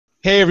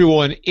Hey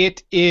everyone,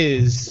 it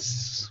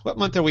is, what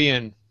month are we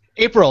in?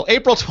 April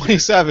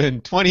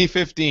 27,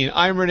 2015.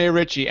 I'm Rene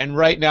Ritchie, and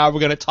right now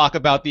we're going to talk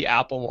about the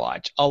Apple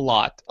Watch. A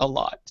lot.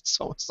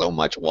 So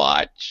much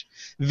watch.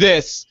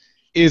 This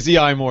is the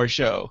iMore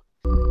Show.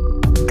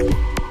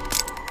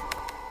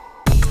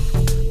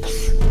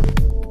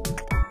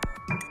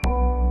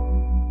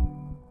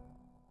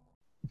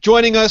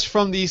 Joining us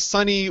from the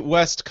sunny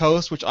West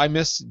Coast, which I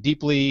miss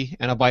deeply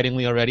and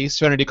abidingly already,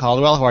 Serenity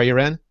Caldwell. How are you,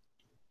 Ren?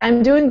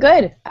 I'm doing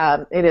good.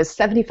 It is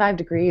 75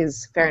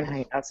 degrees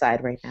Fahrenheit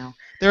outside right now.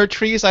 There are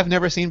trees I've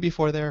never seen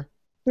before there.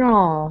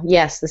 Oh,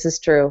 yes, this is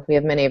true. We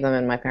have many of them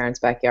in my parents'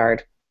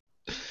 backyard.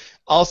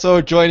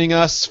 Also joining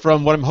us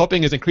from what I'm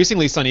hoping is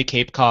increasingly sunny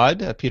Cape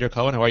Cod, Peter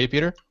Cohen. How are you,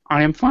 Peter?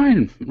 I am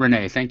fine,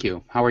 Rene. Thank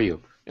you. How are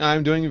you?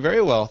 I'm doing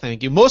very well,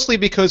 thank you. Mostly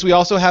because we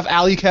also have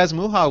Ali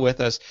Kazmuha with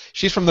us.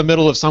 She's from the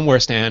middle of somewhere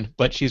stand,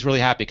 but she's really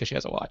happy because she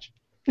has a watch.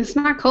 It's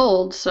not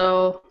cold,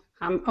 so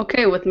I'm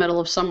okay with middle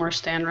of somewhere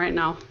stand right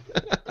now.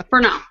 For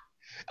now.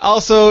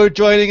 Also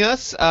joining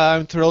us,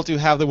 I'm thrilled to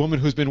have the woman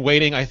who's been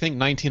waiting, I think,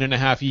 19 and a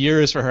half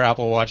years for her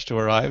Apple Watch to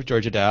arrive,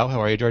 Georgia Dow. How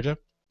are you, Georgia?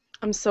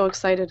 I'm so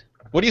excited.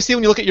 What do you see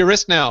when you look at your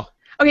wrist now?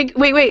 Okay,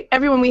 wait.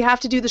 Everyone, we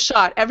have to do the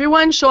shot.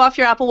 Everyone, show off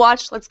your Apple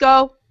Watch. Let's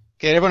go.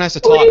 Okay, everyone has to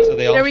talk, so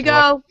they all There we show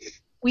up. go.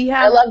 We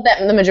have. I love that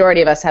the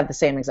majority of us have the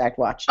same exact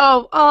watch.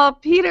 Oh,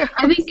 Peter.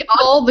 I think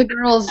all the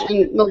girls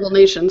in Mobile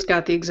Nations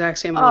got the exact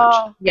same watch.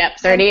 Oh, Yep,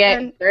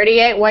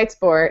 38 white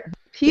sport.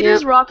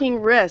 Peter's Yep. rocking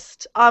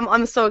wrist.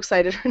 I'm so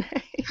excited,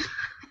 Renee.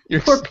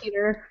 You're Poor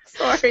Peter.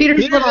 Sorry.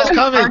 Peter's Peter's little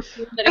coming.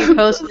 cartoon that he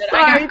posted. I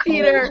Sorry, got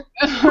Peter.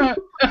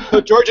 So,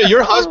 Georgia,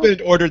 your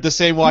husband ordered the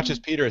same watch as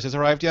Peter's. Has it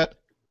arrived yet?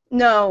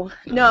 No,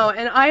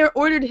 and I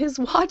ordered his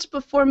watch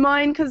before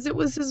mine because it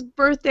was his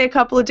birthday a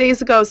couple of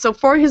days ago. So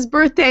for his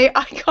birthday,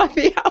 I got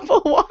the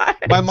Apple Watch.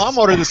 My mom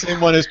ordered the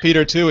same one as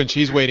Peter, too, and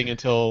she's waiting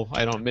until,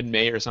 I don't know,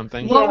 mid-May or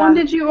something. What one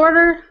did you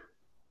order?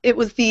 It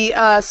was the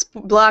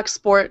Black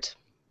Sport.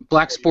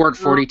 Black Sport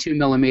 42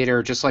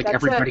 millimeter, just like That's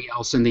everybody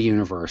else in the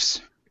universe.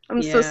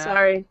 I'm so Yeah.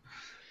 sorry.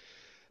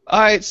 All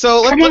right,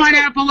 so Come on,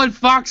 Apple and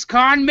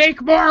Foxconn,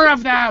 make more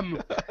of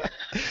them!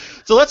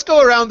 So let's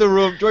go around the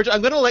room. George,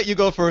 I'm going to let you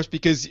go first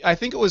because I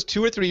think it was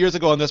 2 or 3 years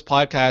ago on this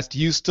podcast,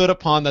 you stood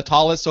upon the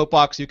tallest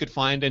soapbox you could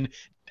find, and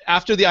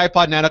after the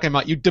iPod Nano came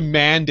out, you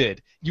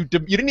demanded, you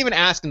didn't even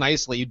ask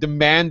nicely, you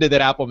demanded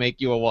that Apple make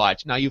you a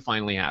watch. Now you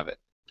finally have it.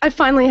 I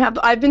finally have.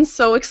 I've been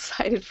so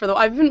excited for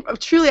I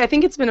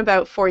think it's been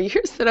about 4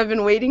 years that I've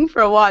been waiting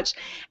for a watch,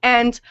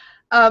 and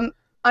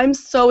I'm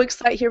so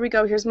excited. Here we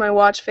go. Here's my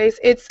watch face.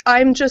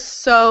 I'm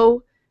just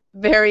so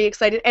very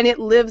excited, and it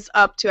lives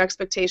up to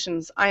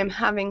expectations. I am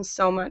having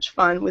so much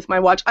fun with my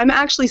watch. I'm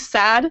actually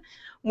sad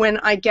when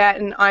I get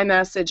an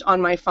iMessage on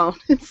my phone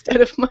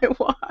instead of my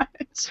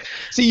watch.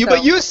 See,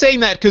 but you saying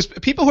that because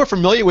people who are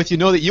familiar with you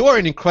know that you are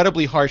an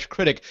incredibly harsh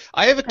critic.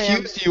 I have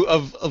accused you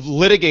of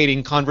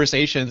litigating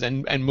conversations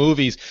and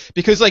movies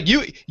because, like,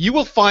 you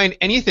will find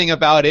anything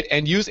about it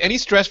and use any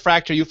stress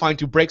fracture you find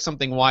to break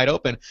something wide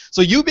open.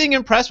 So you being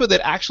impressed with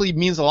it actually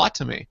means a lot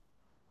to me.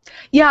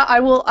 Yeah, I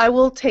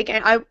will take.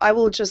 I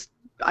will just.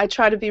 I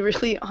try to be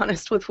really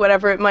honest with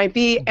whatever it might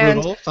be,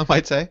 Brutal, some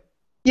might say.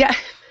 Yeah.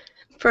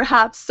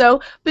 Perhaps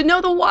so, but no,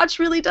 the watch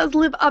really does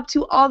live up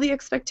to all the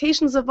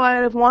expectations of what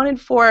I've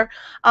wanted for.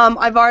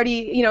 I've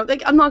already,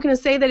 like, I'm not going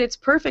to say that it's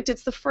perfect.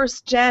 It's the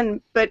first gen,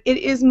 but it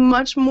is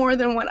much more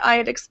than what I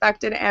had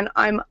expected, and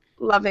I'm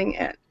loving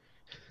it.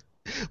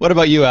 What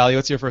about you, Ali?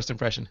 What's your first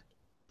impression?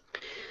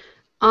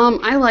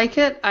 I like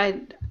it.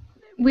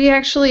 We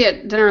actually,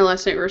 at dinner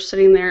last night, we were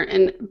sitting there,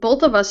 and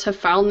both of us have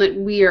found that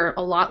we are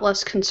a lot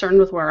less concerned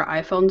with where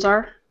our iPhones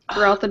are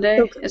throughout the day,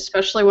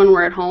 especially when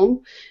we're at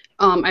home.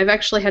 I've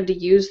actually had to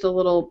use the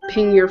little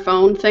ping your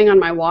phone thing on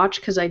my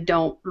watch because I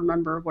don't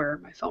remember where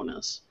my phone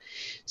is.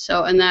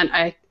 So, and that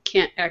I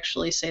can't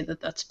actually say that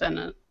that's been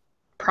a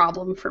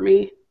problem for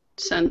me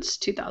since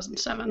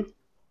 2007.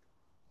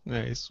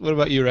 Nice. What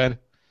about you, Ren?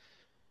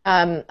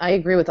 I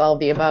agree with all of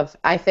the above.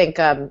 I think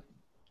I've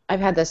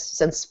had this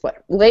since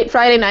late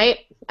Friday night.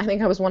 I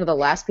think I was one of the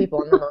last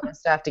people on the Mona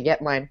staff to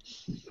get mine.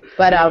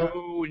 But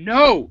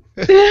No!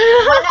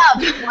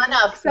 one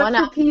up.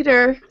 For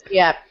Peter.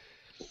 Yeah.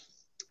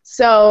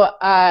 So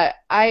I've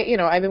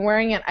been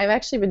wearing it. I've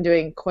actually been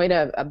doing quite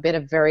a bit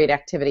of varied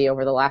activity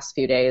over the last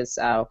few days.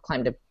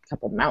 Climbed a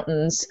couple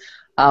mountains,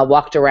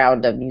 walked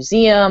around a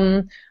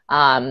museum,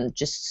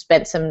 just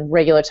spent some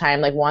regular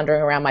time like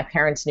wandering around my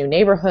parents' new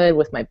neighborhood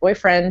with my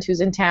boyfriend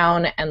who's in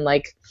town, and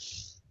like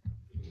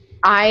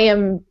I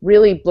am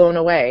really blown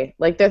away.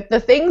 Like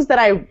the things that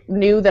I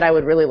knew that I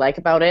would really like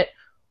about it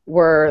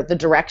were the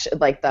direction,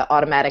 like the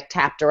automatic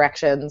tap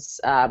directions,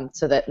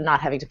 so that not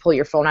having to pull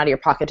your phone out of your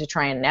pocket to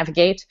try and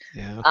navigate,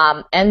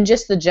 and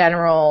just the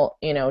general,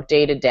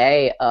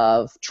 day-to-day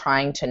of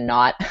trying to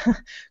not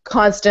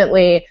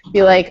constantly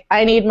be like,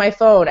 I need my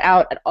phone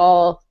out at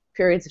all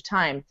periods of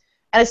time.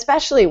 And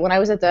especially when I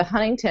was at the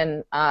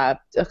Huntington a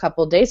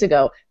couple of days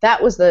ago,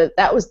 that was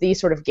the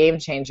sort of game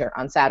changer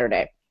on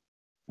Saturday,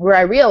 where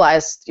I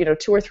realized,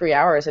 2 or 3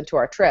 hours into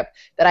our trip,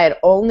 that I had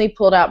only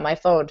pulled out my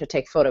phone to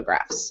take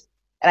photographs.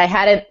 and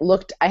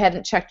I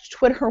hadn't checked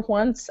Twitter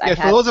once. Yeah,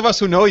 for those of us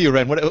who know you,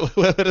 Ren,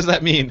 what does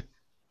that mean?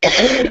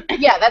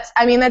 Yeah,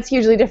 that's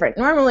hugely different.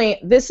 Normally,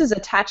 this is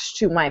attached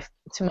to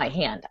my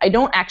hand. I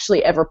don't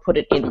actually ever put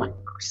it in my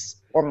purse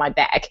or my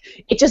bag.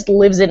 It just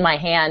lives in my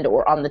hand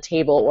or on the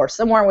table or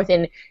somewhere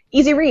within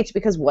easy reach,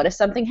 because what if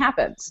something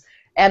happens?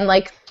 And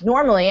like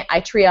normally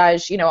I'll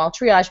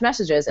triage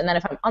messages, and then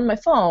if I'm on my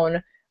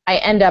phone, I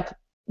end up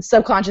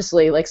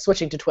subconsciously like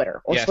switching to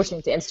Twitter or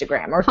switching to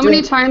Instagram. Or how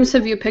many times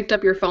have you picked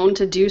up your phone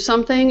to do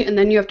something and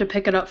then you have to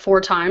pick it up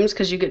 4 times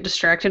because you get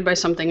distracted by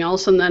something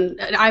else? And then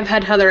I've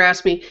had Heather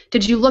ask me,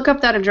 did you look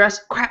up that address?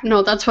 Crap,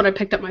 no, that's what I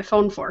picked up my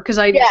phone for, because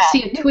I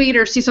see a tweet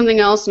or see something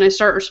else and I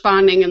start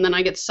responding, and then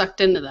I get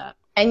sucked into that.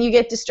 And you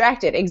get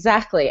distracted,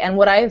 exactly. And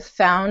what I've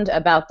found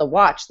about the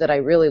watch that I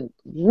really,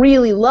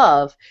 really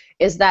love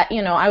is that,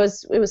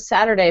 it was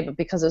Saturday, but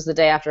because it was the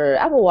day after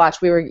Apple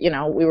Watch, we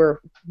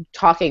were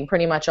talking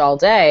pretty much all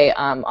day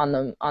on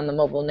the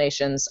Mobile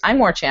Nation's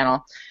iMore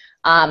channel.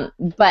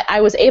 But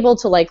I was able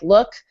to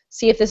look,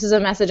 see if this is a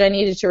message I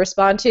needed to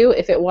respond to.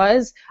 If it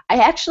was, I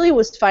actually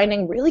was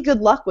finding really good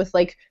luck with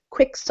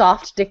quick,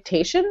 soft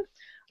dictation.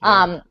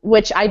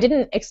 Which I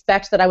didn't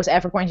expect that I was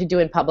ever going to do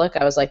in public.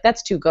 I was like,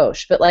 that's too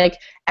gauche. But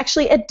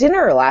actually at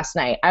dinner last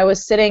night, I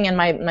was sitting and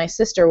my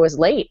sister was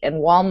late, and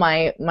while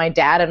my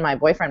dad and my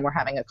boyfriend were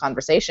having a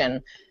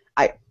conversation,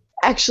 I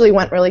actually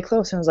went really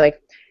close and was like,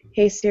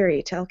 hey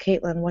Siri, tell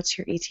Caitlin what's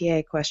your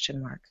ETA ?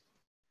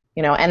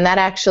 And that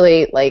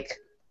actually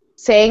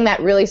saying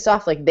that really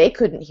soft, they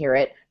couldn't hear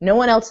it. No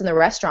one else in the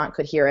restaurant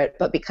could hear it,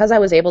 but because I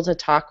was able to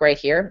talk right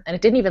here, and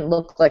it didn't even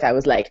look like I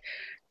was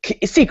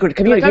secret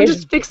communication. I'm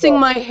just fixing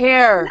my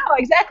hair. No,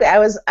 exactly. I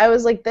was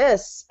like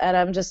this, and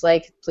I'm just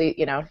like, please,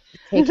 hey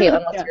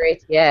Caitlin, what's your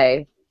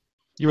ETA?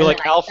 You were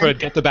like, Alfred,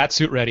 get the bat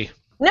suit ready.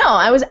 No,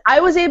 I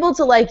was able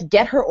to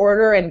get her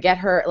order and get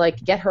her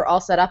all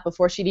set up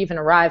before she'd even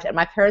arrived. And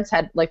my parents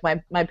had my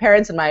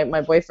parents and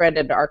my boyfriend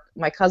and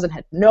my cousin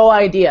had no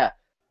idea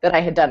that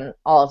I had done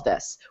all of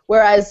this.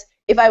 Whereas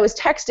if I was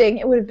texting,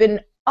 it would have been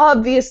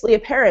obviously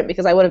apparent,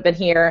 because I would have been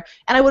here,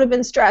 and I would have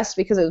been stressed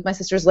because my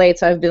sister's late,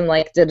 so I've been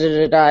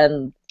da-da-da-da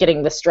and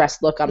getting the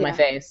stressed look on my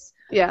face.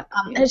 Yeah.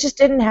 And it just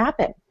didn't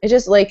happen. It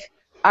just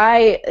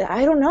I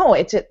don't know.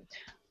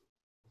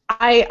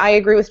 I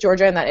agree with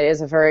Georgia in that it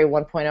is a very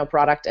 1.0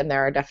 product, and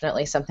there are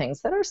definitely some things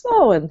that are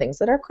slow and things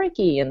that are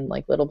cranky and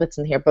little bits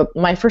in here. But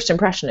my first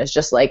impression is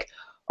just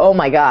oh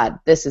my God,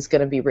 this is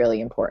going to be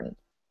really important.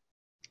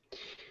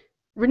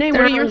 Renee,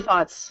 what are your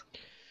thoughts?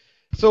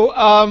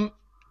 So,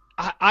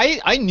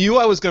 I knew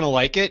I was going to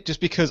like it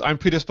just because I'm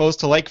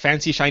predisposed to like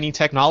fancy, shiny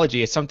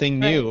technology. It's something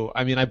new. Right.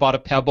 I mean, I bought a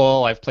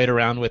Pebble. I've played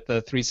around with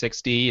the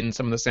 360 and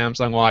some of the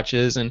Samsung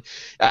watches. And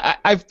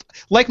I've,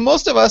 like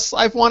most of us,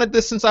 I've wanted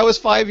this since I was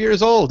 5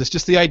 years old. It's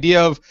just the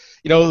idea of,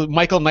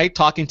 Michael Knight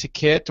talking to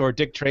Kit or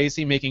Dick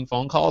Tracy making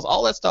phone calls,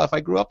 all that stuff. I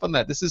grew up on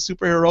that. This is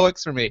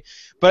superheroics for me.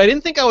 But I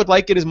didn't think I would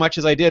like it as much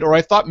as I did, or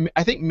I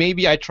think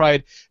maybe I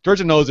tried.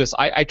 Georgia knows this.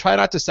 I try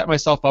not to set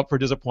myself up for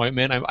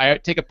disappointment. I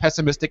take a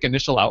pessimistic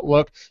initial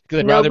outlook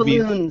because I'd rather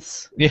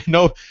balloons.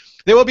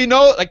 There will be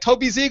no, like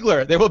Toby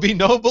Ziegler, there will be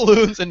no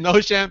balloons and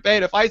no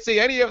champagne. If I see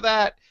any of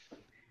that,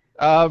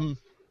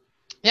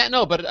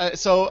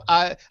 so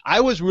I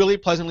was really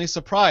pleasantly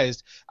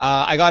surprised.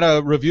 I got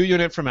a review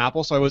unit from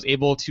Apple, so I was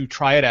able to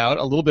try it out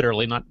a little bit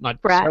early, not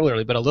necessarily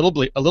early, but a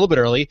little bit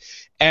early,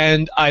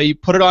 and I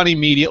put it on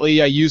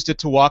immediately. I used it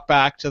to walk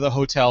back to the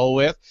hotel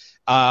with.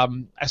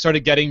 I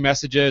started getting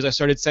messages. I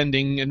started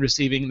sending and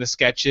receiving the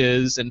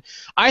sketches, and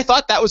I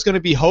thought that was going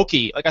to be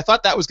hokey. I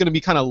thought that was going to be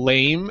kind of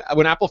lame.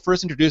 When Apple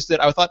first introduced it,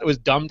 I thought it was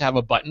dumb to have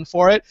a button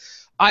for it.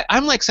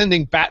 I'm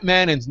sending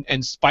Batman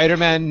and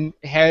Spider-Man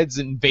heads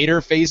and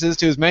Vader faces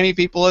to as many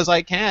people as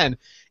I can.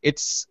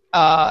 It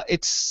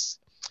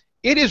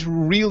is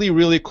really,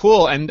 really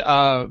cool. And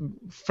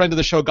friend of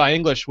the show, Guy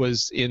English,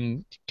 was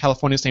in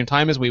California the same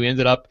time as we. We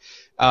ended up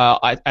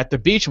at the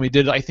beach, and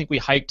we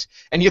hiked.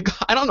 And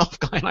I don't know if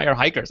Guy and I are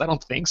hikers. I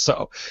don't think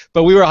so.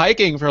 But we were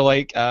hiking for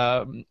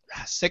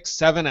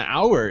 6-7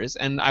 hours,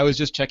 and I was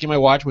just checking my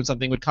watch when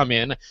something would come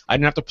in. I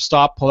didn't have to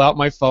stop, pull out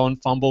my phone,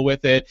 fumble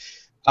with it.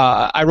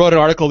 I wrote an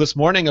article this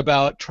morning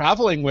about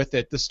traveling with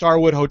it. The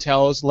Starwood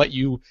hotels let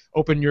you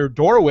open your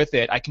door with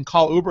it. I can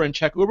call Uber and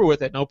check Uber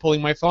with it, no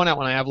pulling my phone out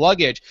when I have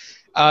luggage.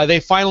 They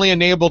finally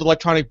enabled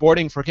electronic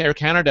boarding for Air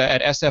Canada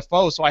at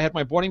SFO, so I had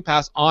my boarding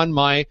pass on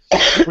my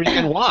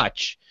freaking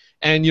watch.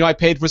 And, I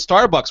paid for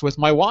Starbucks with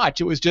my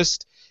watch. It was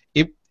just,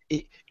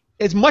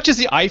 as much as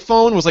the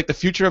iPhone was the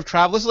future of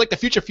travel, this is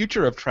the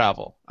future of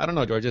travel. I don't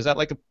know, George. Is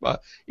that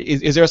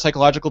is there a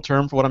psychological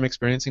term for what I'm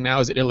experiencing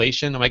now? Is it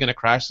elation? Am I going to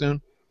crash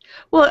soon?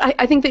 Well,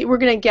 I think that we're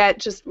going to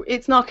get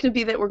it's not going to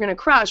be that we're going to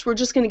crash. We're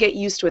just going to get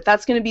used to it.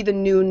 That's going to be the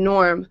new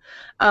norm.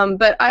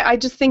 But I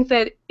just think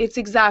that it's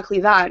exactly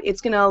that.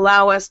 It's going to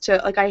allow us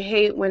to, I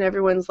hate when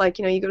everyone's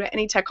you go to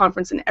any tech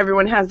conference and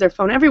everyone has their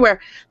phone everywhere.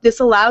 This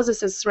allows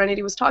us, as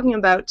Serenity was talking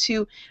about,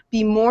 to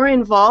be more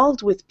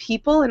involved with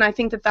people. And I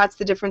think that that's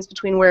the difference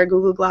between where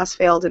Google Glass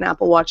failed and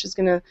Apple Watch is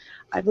going to,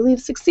 I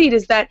believe, succeed,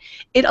 is that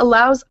it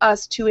allows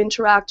us to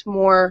interact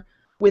more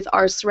with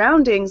our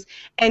surroundings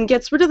and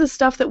gets rid of the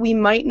stuff that we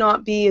might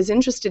not be as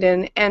interested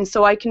in. And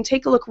so I can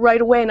take a look right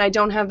away and I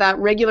don't have that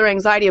regular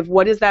anxiety of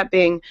what is that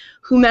being,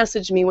 who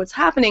messaged me, what's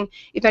happening.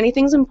 If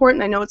anything's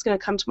important, I know it's going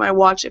to come to my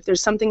watch. If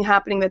there's something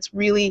happening that's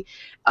really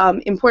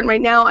important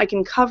right now, I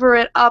can cover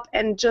it up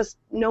and just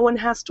no one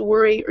has to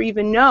worry or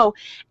even know.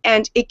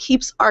 And it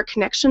keeps our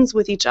connections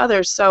with each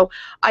other. So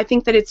I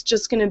think that it's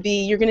just going to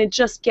be, you're going to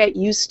just get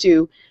used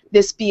to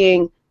this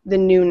being the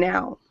new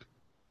now.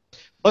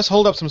 Let's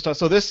hold up some stuff.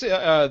 So this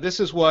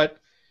is what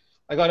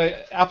I got.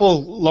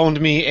 Apple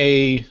loaned me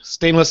a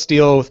stainless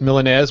steel with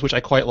Milanese, which I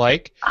quite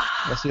like.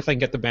 Let's see if I can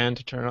get the band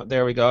to turn on.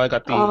 There we go. I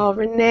got the. Oh,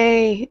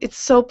 Rene, it's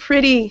so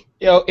pretty.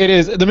 It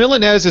is. The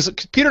Milanese is.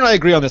 Peter and I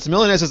agree on this. The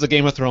Milanese is the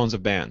Game of Thrones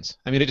of bands.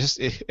 I mean,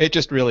 it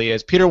just really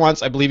is. Peter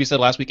wants, I believe he said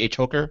last week, a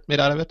choker made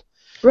out of it.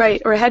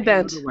 Right, or a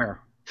headband.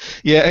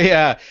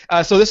 Yeah.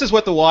 So this is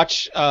what the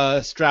watch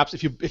straps.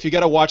 If you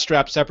get a watch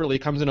strap separately, it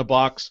comes in a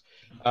box.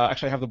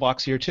 Actually, I have the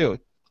box here too.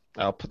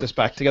 I'll put this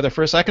back together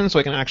for a second so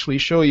I can actually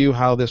show you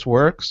how this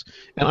works.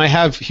 And I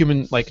have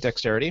human-like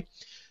dexterity.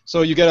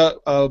 So you get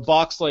a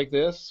box like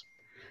this,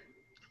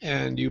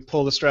 and you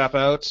pull the strap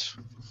out.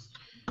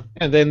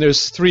 And then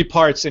there's 3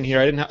 parts in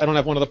here. I don't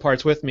have one of the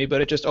parts with me, but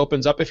it just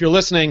opens up. If you're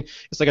listening,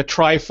 it's like a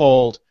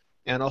trifold.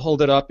 And I'll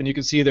hold it up, and you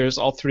can see there's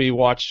all 3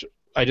 watch.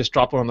 I just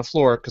dropped one on the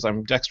floor because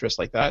I'm dexterous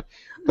like that.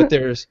 But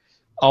there's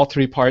all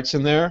 3 parts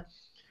in there.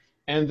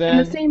 And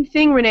the same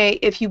thing, Rene,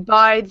 if you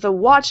buy the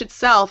watch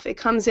itself, it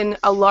comes in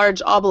a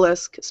large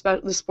obelisk,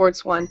 the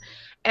sports one.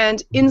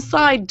 And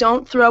inside,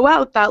 don't throw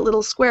out that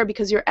little square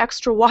because your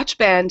extra watch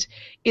band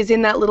is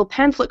in that little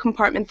pamphlet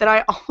compartment that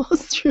I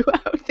almost threw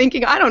out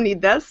thinking, I don't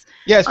need this.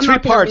 Yeah, it's 3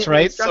 parts,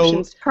 right?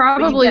 So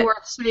probably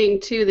worth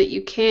saying, too, that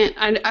you can't...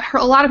 I heard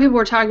a lot of people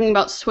were talking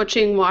about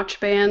switching watch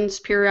bands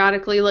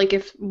periodically, like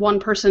if one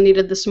person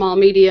needed the small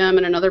medium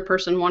and another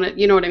person wanted...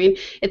 You know what I mean?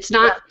 It's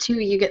not 2,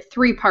 you get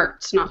 3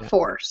 parts, not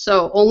 4.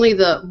 So only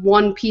the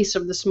one piece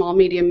of the small,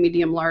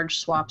 medium, large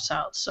swaps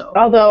out. So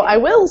although I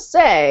will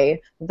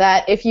say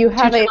that if you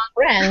have a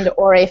friend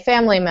or a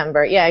family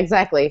member, yeah,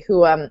 exactly,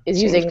 who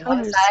is using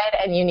one side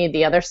and you need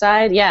the other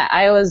side, yeah,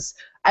 I was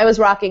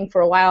rocking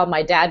for a while.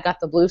 My dad got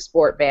the blue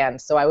sport band,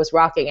 so I was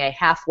rocking a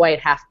half white,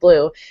 half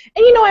blue.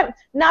 And you know what?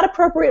 Not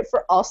appropriate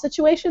for all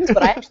situations,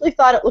 but I actually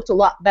thought it looked a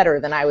lot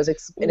better than I was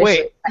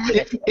initially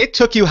expecting. Wait, it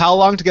took you how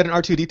long to get an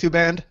R2-D2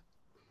 band?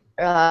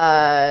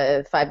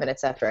 5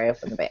 minutes after I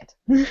opened the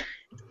band.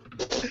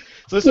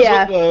 So this is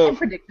what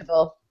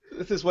unpredictable.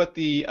 This is what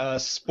the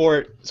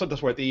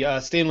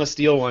stainless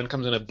steel one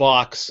comes in a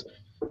box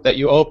that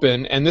you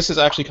open, and this is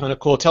actually kind of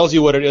cool. It tells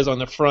you what it is on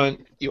the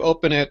front. You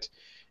open it,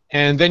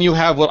 and then you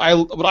have what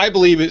I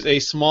believe is a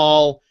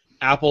small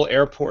Apple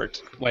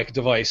Airport-like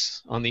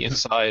device on the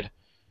inside.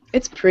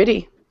 It's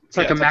pretty. It's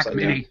like a Mac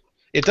Mini.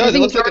 It does. I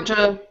think it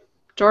looks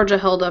Georgia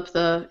held up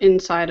the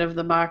inside of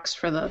the box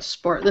for the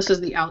sport. This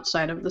is the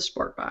outside of the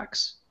sport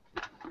box.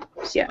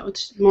 So yeah,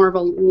 it's more of a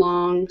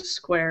long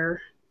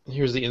square.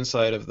 Here's the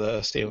inside of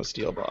the stainless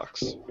steel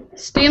box.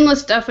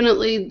 Stainless,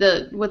 definitely.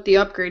 With the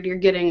upgrade, you're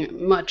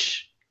getting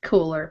much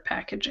cooler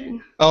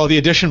packaging. Oh, the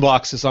edition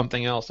box is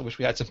something else. I wish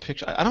we had some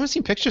pictures. I haven't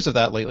seen pictures of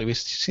that lately. We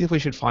see if we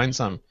should find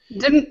some.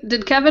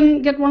 Did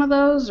Kevin get one of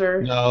those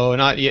or? No,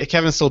 not yet.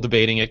 Kevin's still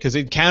debating it because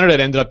in Canada it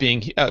ended up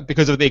being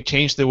because they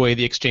changed the way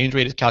the exchange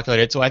rate is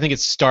calculated. So I think it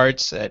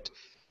starts at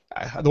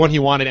the one he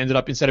wanted ended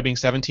up instead of being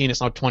 17,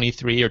 it's now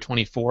 23 or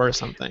 24 or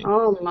something.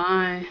 Oh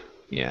my.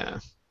 Yeah.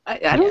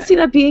 I don't see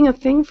that being a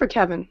thing for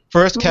Kevin.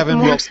 First, Kevin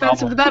the more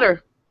expensive, the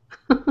better.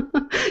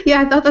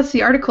 Yeah, I thought that's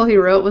the article he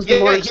wrote was the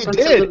more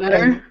expensive, the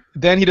better. And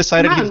then he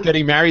decided he was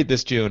getting married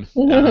this June.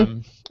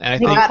 And I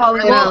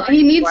think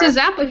he needs his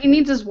Apple. He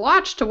needs his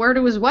watch to wear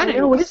to his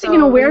wedding. What is he going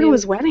to wear to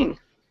his wedding?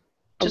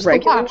 Just a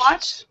regular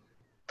watch?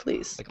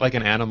 Please. Like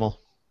an animal.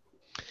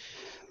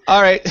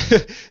 All right.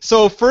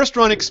 So first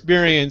run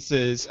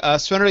experiences.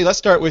 Serenity, let's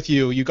start with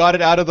you. You got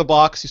it out of the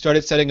box. You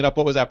started setting it up.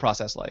 What was that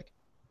process like?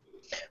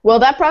 Well,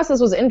 that process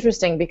was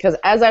interesting because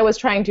as I was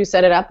trying to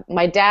set it up,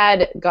 my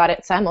dad got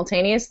it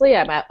simultaneously.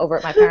 I'm over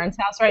at my parents'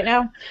 house right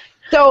now.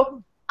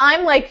 So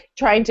I'm like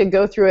trying to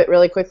go through it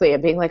really quickly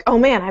and being like, oh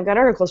man, I've got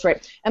articles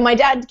right. And my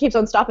dad keeps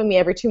on stopping me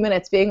every 2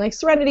 minutes being like,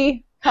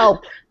 Serenity,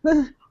 help.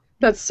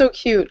 That's so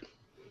cute.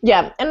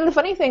 Yeah, and the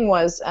funny thing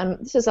was,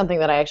 this is something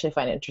that I actually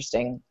find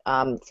interesting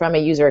from a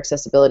user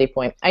accessibility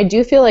point. I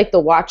do feel like the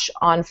watch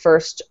on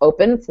first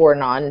open for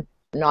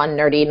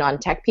non-nerdy,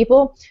 non-tech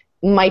people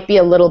might be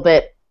a little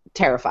bit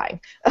terrifying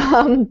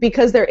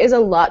because there is a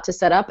lot to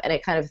set up and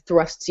it kind of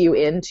thrusts you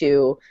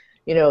into,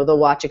 the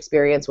watch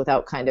experience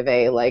without kind of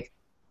a like,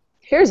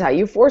 here's how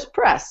you force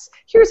press,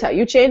 here's how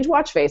you change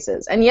watch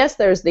faces. And yes,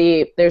 there's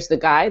the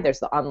guide, there's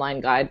the online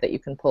guide that you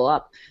can pull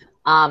up.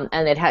 And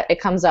it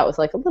comes out with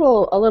like a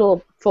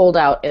little fold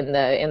out in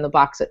the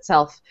box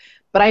itself.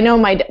 But I know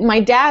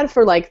my dad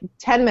for like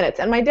 10 minutes,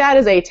 and my dad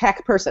is a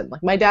tech person.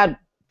 Like my dad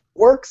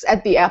works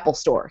at the Apple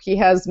store. He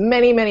has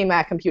many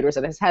Mac computers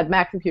and has had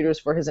Mac computers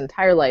for his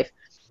entire life.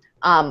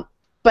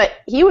 But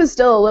he was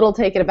still a little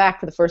taken aback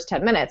for the first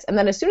 10 minutes, and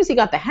then as soon as he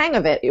got the hang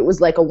of it, it was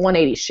like a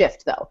 180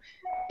 shift though.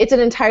 it's an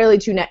entirely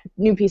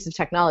new piece of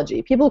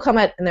technology. People come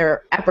at and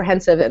they're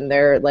apprehensive and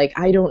they're like,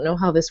 I don't know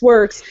how this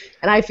works,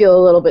 and I feel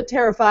a little bit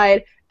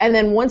terrified. And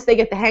then once they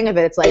get the hang of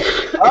it, it's like,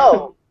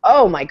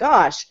 oh my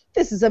gosh,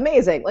 this is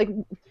amazing. Like,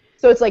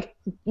 so it's like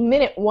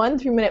minute 1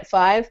 through minute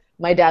 5,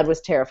 my dad was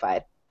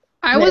terrified.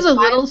 I was a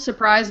little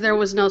surprised there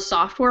was no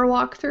software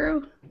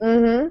walkthrough.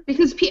 Mm-hmm.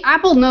 Because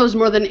Apple knows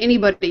more than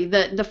anybody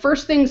that the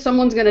first thing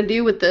someone's going to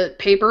do with the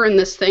paper in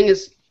this thing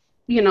is,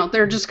 they're not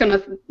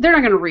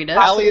going to read it.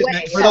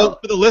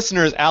 For the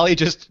listeners, Allie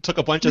just took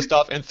a bunch of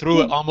stuff and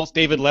threw it almost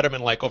David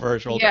Letterman-like over her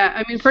shoulder. Yeah,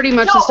 I mean, pretty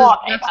much that's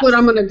what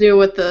I'm going to do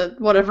with the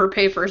whatever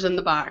paper's in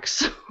the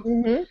box.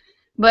 Mm-hmm.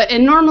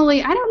 And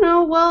normally, I don't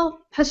know,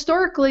 well,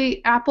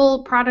 historically,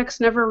 Apple products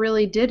never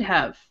really did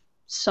have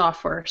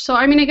software. So,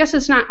 I mean, I guess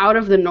it's not out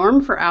of the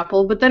norm for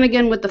Apple, but then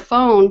again, with the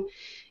phone,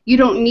 you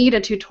don't need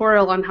a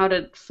tutorial on how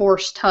to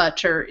force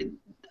touch or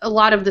a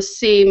lot of the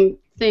same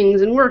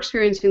things, and we're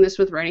experiencing this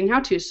with writing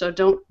how-to, so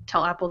don't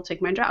tell Apple to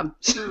take my job.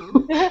 So,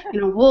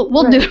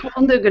 we'll do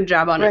a good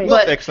job on it.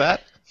 We'll fix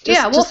that.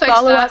 We'll fix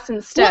follow that. us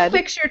instead.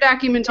 We'll fix your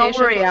documentation.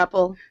 Don't worry,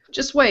 Apple.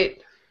 Just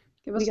wait.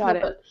 Give us We got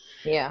a it.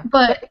 Yeah.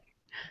 But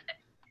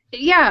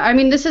yeah, I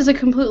mean, this is a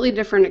completely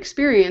different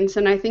experience,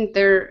 and I think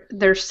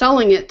they're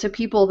selling it to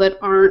people that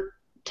aren't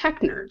tech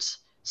nerds.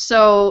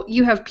 So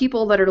you have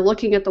people that are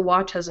looking at the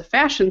watch as a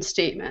fashion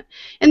statement.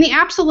 And the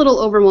app's a little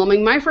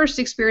overwhelming. My first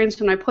experience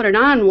when I put it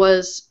on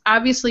was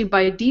obviously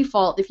by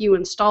default, if you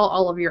install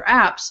all of your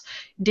apps,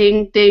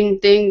 ding, ding,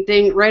 ding,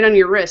 ding, right on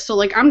your wrist. So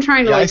like I'm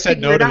trying to I said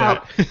figure no it to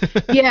out.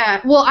 that.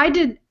 Yeah, well I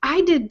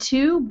did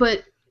too,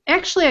 but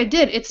actually I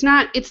did. It's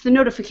the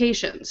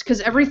notifications,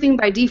 because everything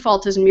by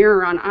default is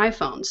mirror on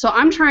iPhone. So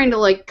I'm trying to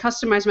like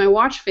customize my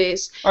watch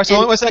face. All right,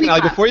 so one second,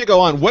 Allie, before you go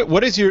on, what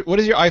does your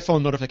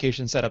iPhone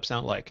notification setup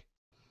sound like?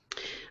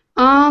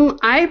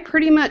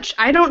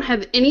 I don't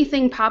have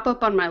anything pop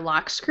up on my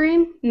lock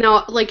screen.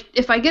 Now, like,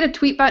 if I get a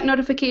Tweetbot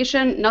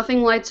notification,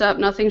 nothing lights up,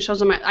 nothing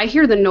shows on I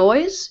hear the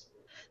noise,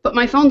 but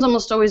my phone's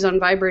almost always on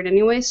vibrate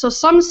anyway. So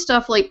some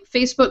stuff, like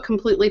Facebook,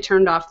 completely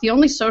turned off. The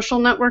only social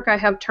network I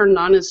have turned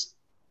on is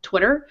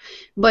Twitter,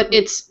 but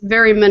it's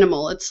very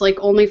minimal. It's like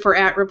only for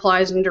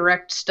 @replies and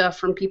direct stuff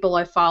from people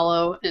I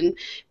follow.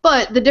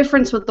 But the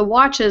difference with the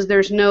watch is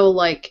there's no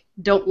like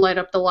don't light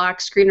up the lock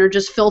screen or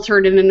just filter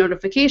it in a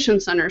notification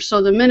center.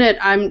 So the minute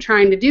I'm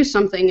trying to do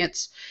something,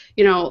 it's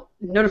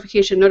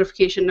notification,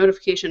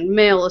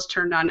 mail is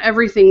turned on.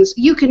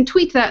 You can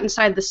tweak that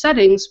inside the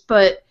settings,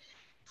 but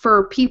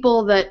for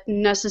people that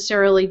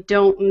necessarily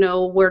don't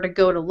know where to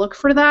go to look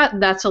for that,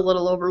 that's a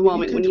little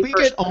overwhelming. You can tweak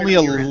it only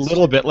a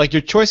little bit. Like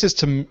your choice is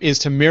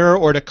to mirror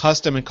or to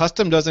custom, and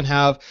custom doesn't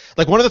have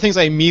like one of the things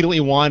I immediately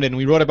wanted, and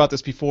we wrote about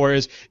this before,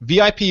 is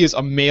VIP is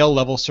a mail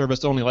level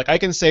service only. Like I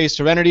can say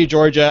Serenity,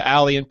 Georgia,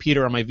 Allie, and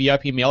Peter are my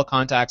VIP mail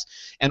contacts,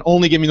 and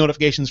only give me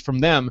notifications from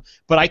them.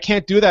 But I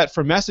can't do that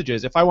for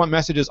messages. If I want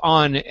messages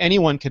on,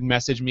 anyone can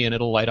message me and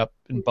it'll light up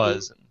and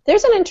buzz.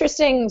 There's an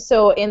interesting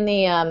in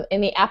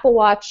the Apple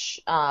Watch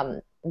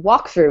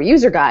walkthrough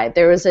user guide,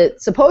 there's a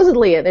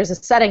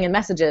setting in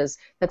messages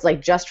that's like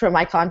just from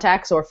my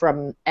contacts or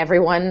from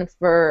everyone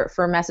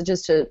for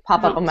messages to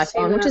pop up on my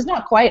phone, which is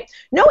not quite.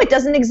 No, it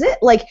doesn't exist.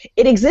 Like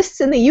it exists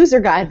in the user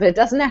guide, but it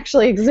doesn't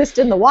actually exist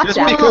in the watch app.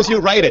 Just because you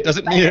write it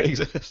doesn't mean it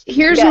exists.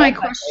 Here's my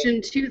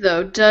question too,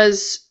 though.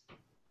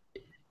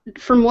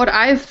 From what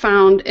I've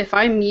found, if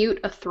I mute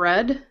a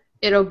thread,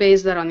 it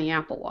obeys that on the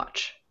Apple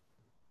Watch.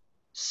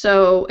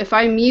 So if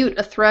I mute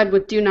a thread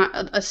with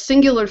a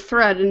singular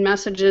thread in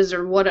messages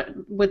or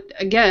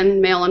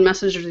again, mail and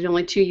messages are the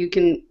only two you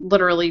can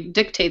literally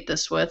dictate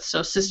this with,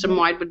 so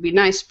system-wide would be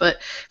nice,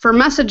 but for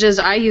messages,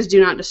 I use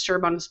do not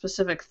disturb on a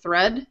specific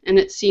thread, and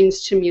it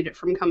seems to mute it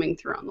from coming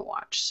through on the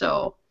watch.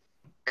 So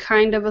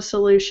kind of a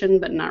solution,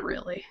 but not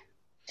really.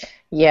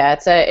 Yeah,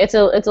 it's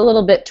a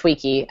little bit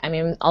tweaky. I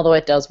mean, although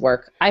it does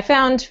work. I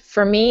found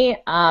for me,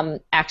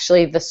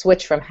 actually, the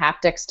switch from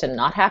haptics to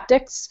not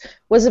haptics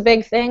was a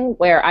big thing.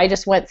 Where I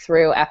just went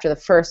through after the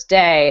first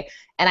day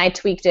and I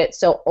tweaked it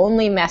so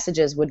only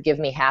messages would give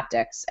me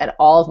haptics, and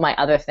all of my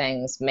other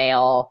things,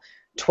 mail,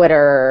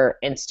 Twitter,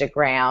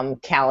 Instagram,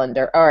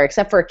 calendar, or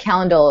except for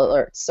calendar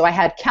alerts. So I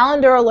had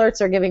calendar alerts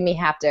are giving me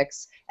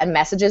haptics and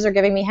messages are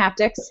giving me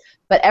haptics,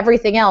 but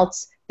everything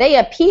else, they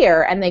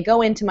appear and they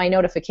go into my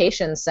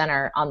notification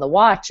center on the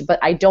watch, but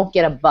I don't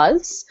get a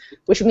buzz,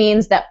 which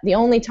means that the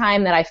only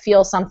time that I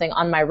feel something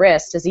on my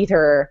wrist is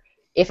either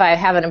if I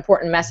have an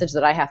important message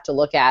that I have to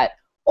look at,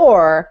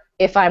 or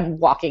if I'm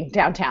walking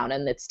downtown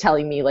and it's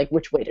telling me like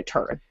which way to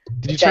turn.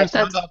 Did you turn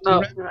sounds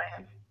off?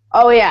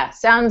 Oh yeah,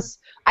 sounds.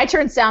 I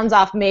turn sounds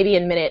off maybe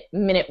in minute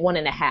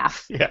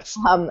 1.5. Yes.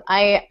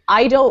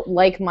 I don't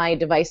like my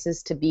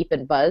devices to beep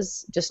and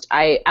buzz. Just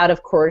out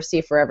of courtesy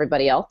for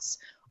everybody else.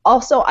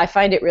 Also, I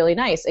find it really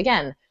nice,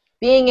 again,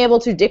 being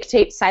able to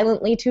dictate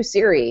silently to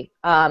Siri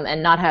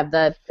and not have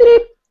the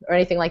beep or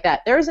anything like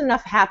that. There is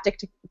enough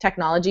haptic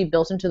technology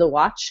built into the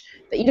watch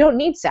that you don't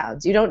need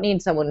sounds. You don't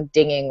need someone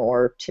dinging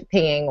or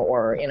pinging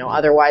or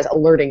otherwise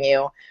alerting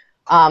you.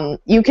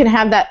 You can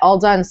have that all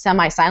done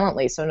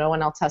semi-silently, so no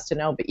one else has to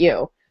know but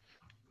you.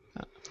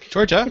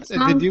 Georgia, It's,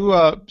 did you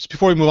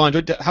before we move on,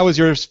 how was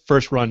your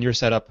first run, your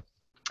setup?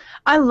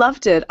 I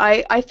loved it.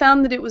 I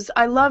found that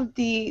I loved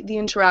the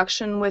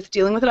interaction with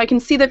dealing with it. I can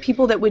see that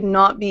people that would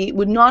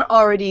not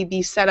already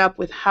be set up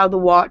with how the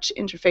watch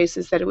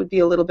interfaces, that it would be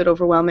a little bit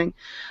overwhelming.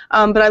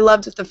 But I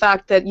loved the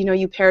fact that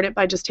you paired it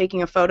by just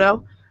taking a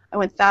photo. I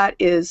went, that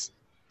is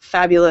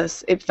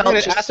fabulous. It felt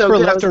It just asks so for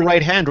good. left or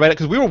right hand, right?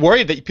 Because we were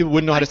worried that people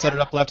wouldn't know how to set it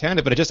up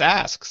left-handed, but it just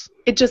asks.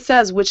 It just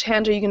says, which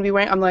hand are you going to be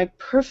wearing? I'm like,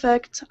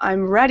 perfect,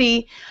 I'm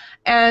ready.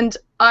 And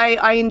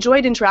I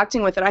enjoyed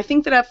interacting with it. I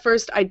think that at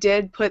first I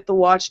did put the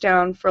watch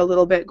down for a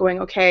little bit,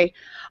 going, okay,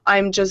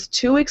 I'm just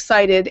too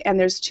excited and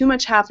there's too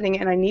much happening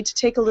and I need to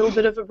take a little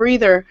bit of a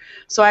breather.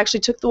 So I actually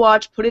took the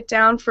watch, put it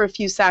down for a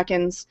few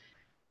seconds,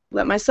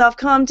 let myself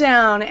calm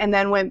down, and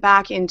then went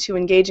back into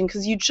engaging,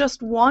 because you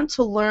just want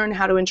to learn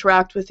how to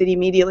interact with it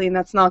immediately, and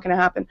that's not going to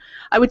happen.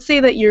 I would say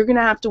that you're going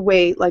to have to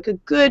wait like a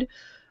good,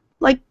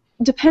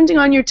 depending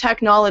on your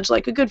tech knowledge,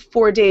 like a good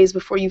 4 days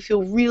before you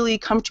feel really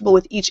comfortable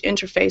with each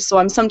interface. So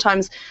I'm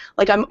sometimes,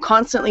 I'm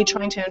constantly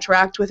trying to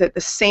interact with it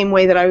the same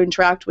way that I would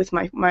interact with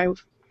my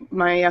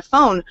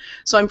phone.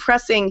 So I'm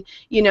pressing,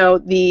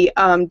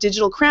 the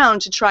digital crown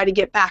to try to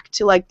get back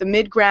to the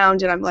mid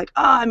ground, and I'm like,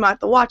 I'm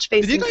at the watch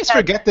face. Did you guys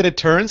forget that it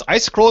turns? I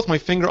scroll with my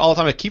finger all the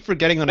time. I keep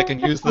forgetting that I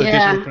can use the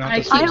digital crown.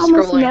 I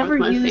almost never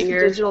use the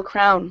digital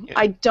crown.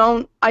 Yeah.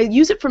 I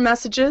use it for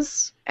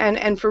messages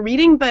and for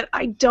reading, but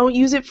I don't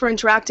use it for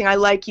interacting. I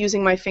like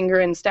using my finger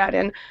instead.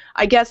 And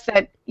I guess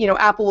that,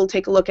 Apple will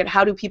take a look at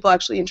how do people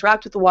actually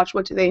interact with the watch,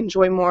 what do they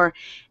enjoy more,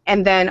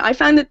 and then I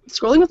find that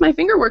scrolling with my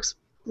finger works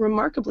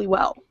remarkably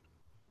well.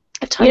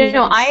 So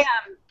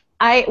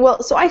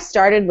I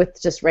started with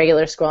just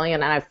regular scrolling,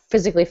 and I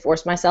physically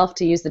forced myself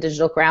to use the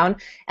digital crown,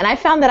 and I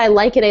found that I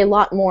like it a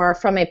lot more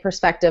from a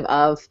perspective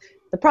of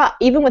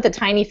even with a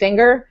tiny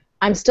finger,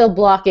 I'm still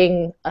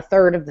blocking a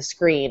third of the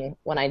screen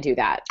when I do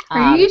that.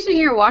 Are you using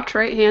your watch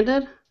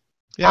right-handed?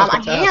 Yeah,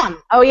 I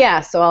am. Oh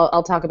yeah, so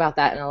I'll talk about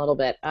that in a little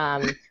bit.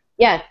 With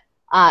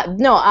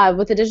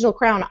the digital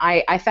crown,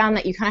 I found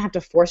that you kind of have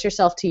to force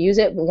yourself to use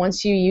it, but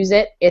once you use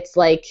it, it's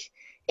like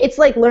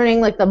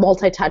learning the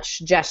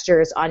multi-touch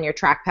gestures on your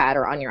trackpad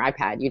or on your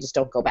iPad. You just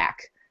don't go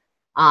back.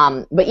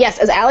 But yes,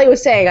 as Allie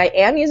was saying, I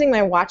am using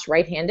my watch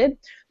right-handed,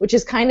 which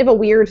is kind of a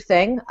weird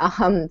thing.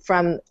 I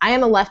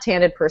am a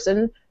left-handed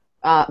person,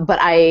 but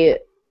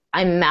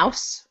I'm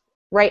mouse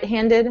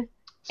right-handed,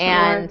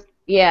 and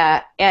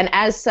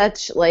as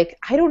such,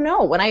 I don't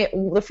know.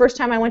 The first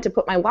time I went to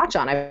put my watch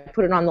on, I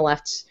put it on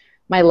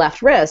my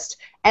left wrist,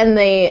 and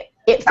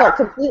it felt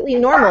completely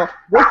normal,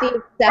 with the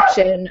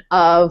exception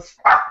of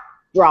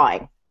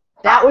drawing.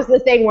 That was the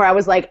thing where I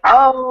was like,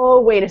 oh,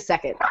 wait a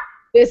second,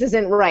 this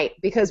isn't right,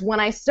 because when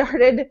I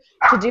started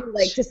to do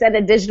to send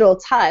a digital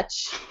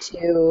touch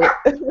to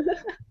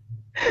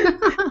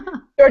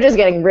George's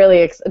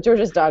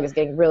dog is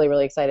getting really,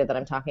 really excited that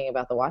I'm talking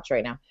about the watch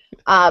right now.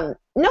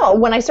 No,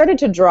 when I started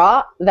to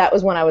draw, that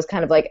was when I was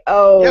kind of like,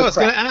 oh. Yeah, I was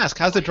going to ask,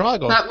 how's the draw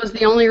going? That was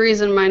the only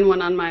reason mine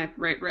went on my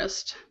right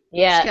wrist.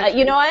 Yeah,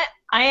 you know what?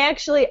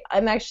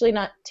 I'm actually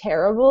not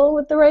terrible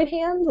with the right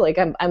hand.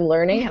 I'm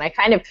learning, and I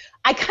kind of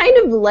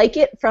like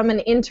it from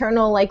an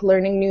internal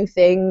learning new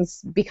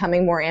things,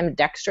 becoming more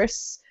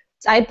ambidextrous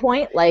side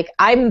point.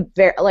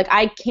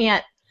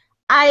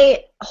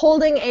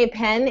 Holding a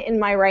pen in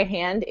my right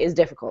hand is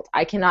difficult.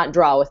 I cannot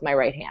draw with my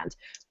right hand,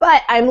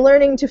 but I'm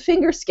learning to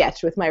finger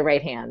sketch with my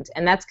right hand,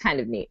 and that's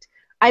kind of neat.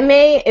 I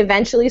may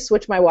eventually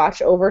switch my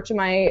watch over to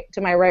my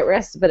right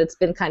wrist, but it's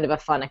been kind of a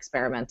fun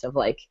experiment of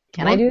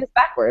can I do this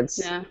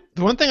backwards? Yeah.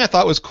 The one thing I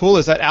thought was cool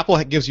is that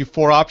Apple gives you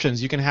 4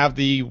 options. You can have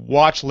the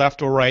watch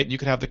left or right. You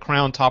can have the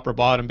crown top or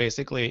bottom,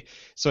 basically.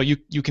 So you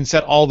can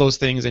set all those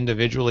things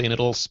individually, and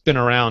it'll spin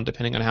around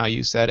depending on how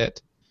you set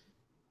it.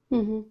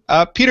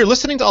 Mm-hmm. Peter,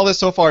 listening to all this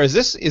so far, is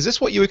this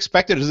what you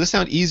expected? Does this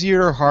sound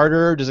easier or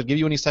harder? Does it give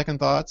you any second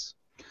thoughts?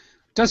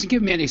 Doesn't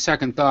give me any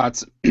second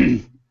thoughts.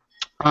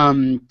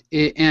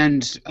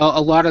 And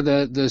a lot of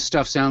the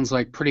stuff sounds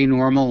like pretty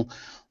normal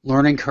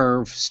learning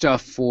curve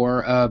stuff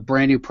for a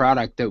brand new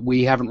product that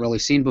we haven't really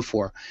seen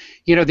before.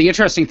 The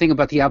interesting thing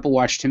about the Apple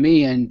Watch to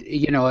me, and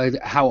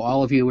how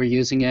all of you are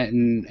using it,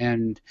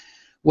 and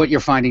what you're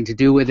finding to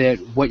do with it,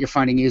 what you're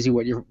finding easy,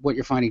 what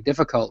you're finding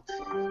difficult,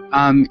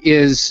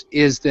 is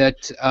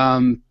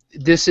that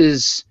this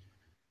is.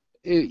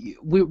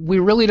 We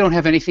really don't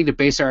have anything to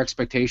base our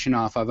expectation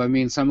off of. I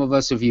mean, some of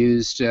us have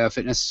used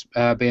fitness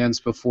bands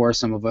before.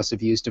 Some of us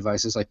have used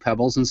devices like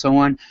Pebbles and so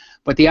on.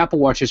 But the Apple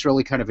Watch is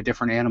really kind of a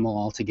different animal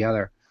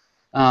altogether.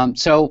 I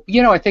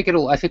think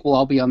we'll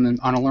all be on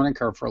a learning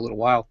curve for a little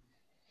while.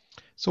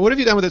 So what have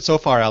you done with it so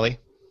far, Allie?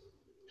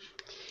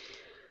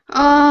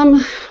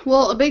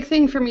 Well, a big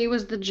thing for me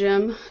was the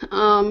gym.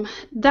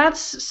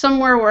 That's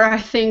somewhere where I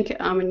think,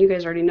 and you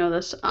guys already know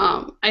this,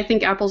 I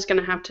think Apple's going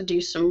to have to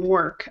do some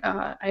work.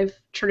 I've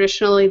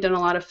traditionally done a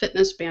lot of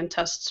fitness band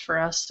tests for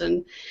us,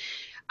 and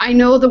I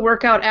know the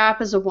workout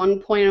app is a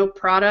 1.0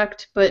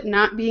 product, but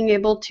not being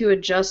able to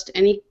adjust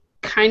any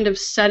kind of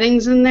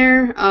settings in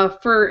there.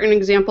 For an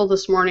example,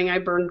 this morning I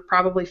burned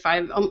probably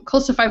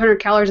close to 500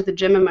 calories at the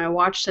gym, and my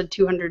watch said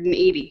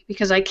 280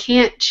 because I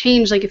can't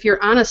change. Like if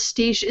you're on a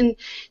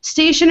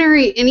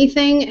stationary,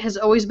 anything has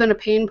always been a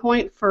pain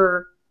point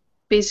for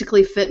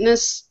basically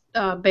fitness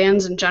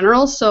bands in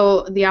general.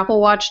 So the Apple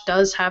Watch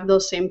does have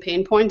those same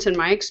pain points in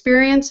my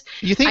experience.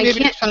 You think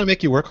maybe it's trying to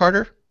make you work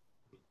harder?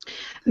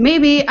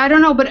 Maybe, I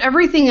don't know, but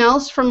everything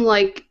else from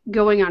like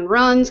going on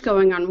runs,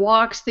 going on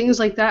walks, things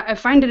like that, I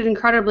find it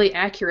incredibly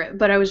accurate.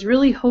 But I was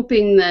really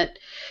hoping that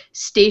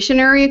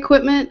stationary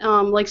equipment,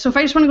 like so if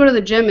I just want to go to the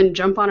gym and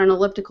jump on an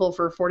elliptical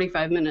for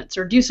 45 minutes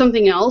or do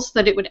something else,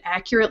 that it would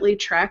accurately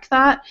track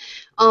that.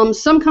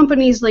 Some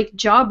companies like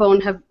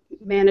Jawbone have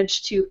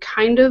managed to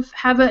kind of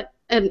have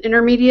an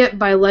intermediate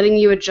by letting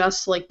you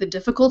adjust like the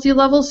difficulty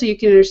level, so you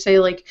can either say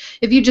like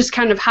if you just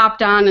kind of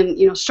hopped on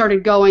and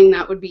started going,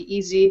 that would be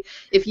easy.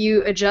 If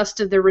you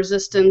adjusted the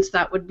resistance,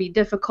 that would be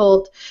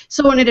difficult.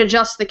 So when it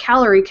adjusts the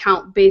calorie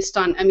count based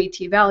on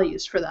MET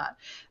values for that.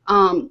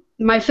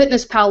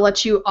 MyFitnessPal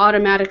lets you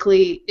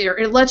automatically, or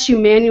it lets you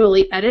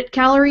manually edit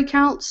calorie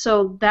count,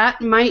 so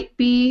that might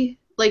be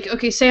like,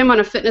 okay, say I'm on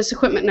a fitness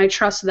equipment and I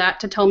trust that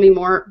to tell me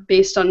more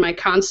based on my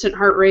constant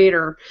heart rate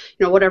or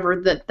whatever,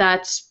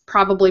 that's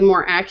probably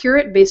more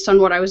accurate based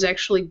on what I was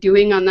actually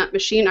doing on that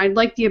machine. I'd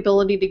like the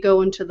ability to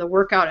go into the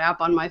workout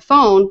app on my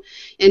phone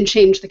and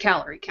change the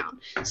calorie count.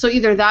 So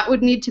either that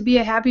would need to be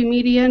a happy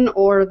median,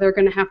 or they're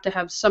going to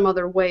have some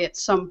other way at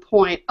some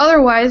point.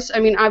 Otherwise, I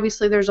mean,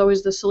 obviously there's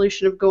always the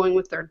solution of going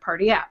with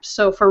third-party apps.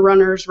 So for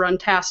runners,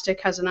 Runtastic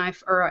has an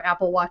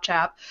Apple Watch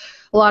app.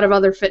 A lot of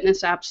other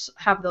fitness apps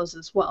have those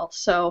as well.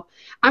 So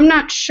I'm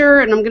not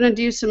sure, and I'm going to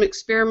do some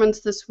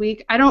experiments this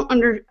week.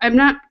 I'm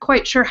not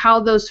quite sure how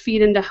those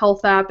feed into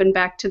Health app and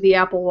back to the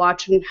Apple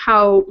Watch, and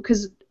how,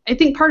 because I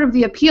think part of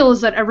the appeal is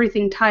that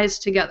everything ties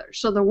together.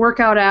 So the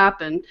workout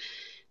app and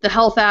the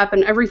Health app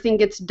and everything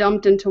gets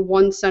dumped into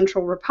one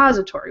central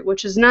repository,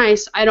 which is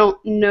nice. I don't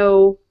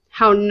know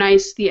how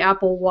nice the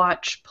Apple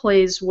Watch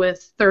plays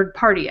with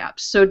third-party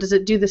apps. So does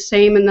it do the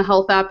same in the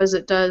Health app as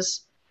it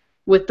does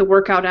with the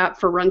workout app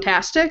for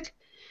Runtastic,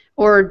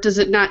 or does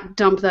it not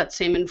dump that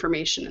same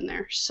information in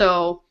there?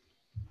 So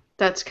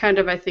that's kind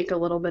of, I think, a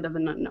little bit of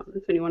an unknown,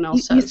 if anyone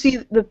else says. You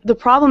see, the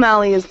problem,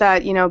 Allie, is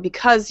that,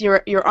 because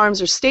your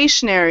arms are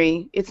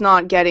stationary, it's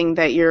not getting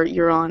that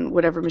you're on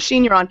whatever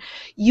machine you're on.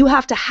 You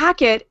have to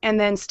hack it and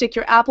then stick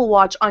your Apple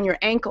Watch on your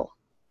ankle.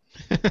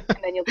 And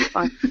then you'll be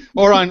fine.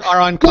 or on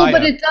Kaya. Well,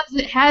 but it does.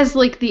 It has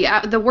like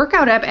the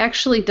workout app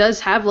actually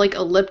does have like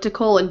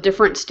elliptical and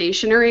different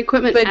stationary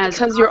equipment. But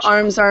because your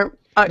arms aren't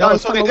on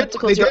some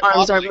ellipticals, your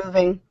arms aren't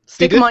moving.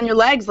 Stick them on your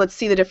legs. Let's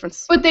see the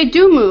difference. But they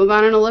do move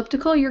on an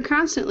elliptical. You're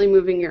constantly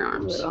moving your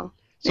arms. So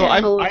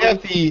I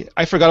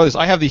forgot all this.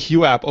 I have the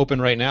Hue app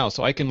open right now,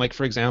 so I can, like,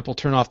 for example,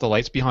 turn off the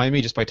lights behind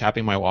me just by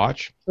tapping my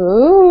watch.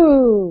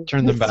 Ooh.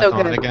 Turn them back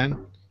on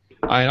again.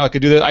 I know I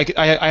could do that.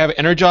 I have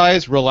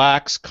energize,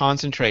 relax,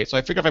 concentrate. So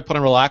I figure if I put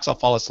on relax, I'll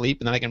fall asleep,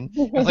 and then I can,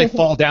 as I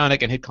fall down, I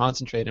can hit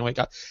concentrate and wake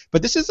up.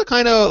 But this is the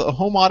kind of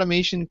home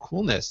automation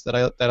coolness that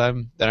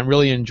I'm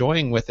really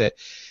enjoying with it.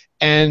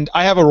 And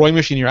I have a rowing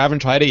machine here. I haven't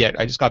tried it yet.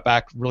 I just got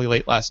back really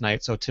late last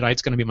night, so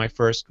tonight's going to be my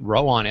first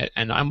row on it.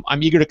 And I'm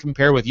eager to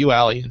compare with you,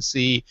 Allie, and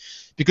see,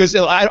 because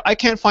I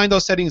can't find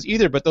those settings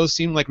either, but those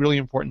seem like really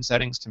important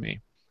settings to me.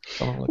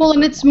 Well,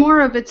 and it's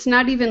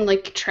not even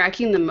like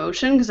tracking the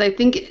motion, because I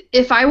think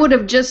if I would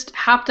have just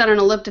hopped on an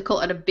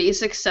elliptical at a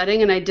basic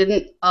setting and I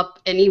didn't up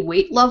any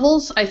weight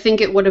levels, I think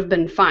it would have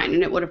been fine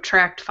and it would have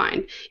tracked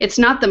fine. It's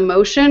not the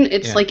motion.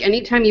 It's like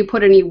anytime you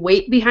put any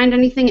weight behind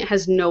anything, it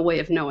has no way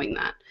of knowing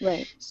that.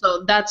 Right.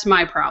 So that's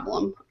my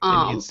problem.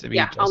 I'll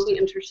be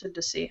interested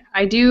to see.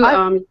 I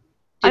do.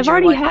 I've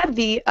already had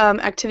the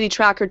activity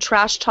tracker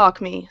trash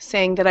talk me,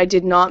 saying that I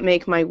did not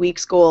make my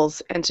week's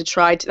goals, and to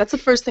try to. That's the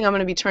first thing I'm going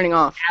to be turning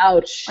off.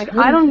 Ouch. Like,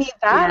 I don't need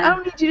that. I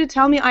don't need you to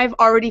tell me I've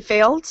already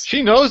failed.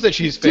 She knows that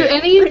she's failed. Do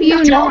any of you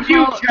know Don't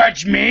you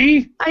judge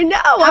me? I know.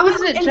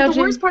 And the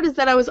worst part is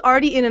that I was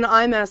already in an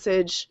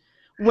iMessage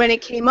when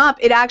it came up.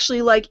 It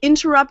actually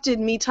interrupted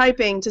me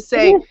typing to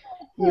say,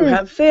 you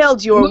have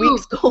failed your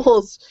week's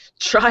goals.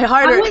 Try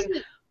harder.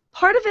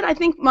 Part of it, I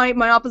think, my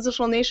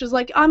oppositional nature is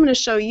like, I'm going to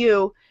show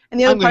you. And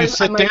the other I'm going to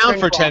sit down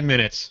for 10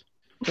 minutes.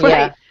 Right.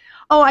 Yeah.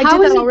 Oh, I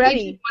did that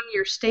already. When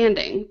you're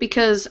standing?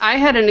 Because I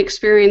had an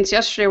experience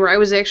yesterday where I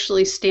was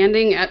actually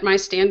standing at my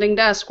standing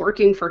desk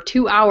working for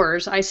 2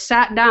 hours. I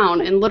sat down,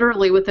 and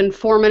literally within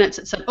 4 minutes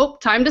it said, "Oh,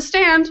 time to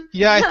stand."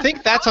 Yeah, I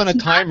think that's on a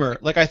timer.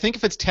 Like, I think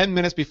if it's 10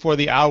 minutes before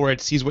the hour, it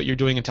sees what you're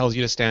doing and tells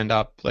you to stand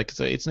up. Like,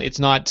 it's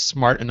not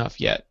smart enough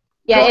yet.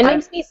 Yeah,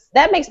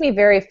 that makes me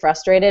very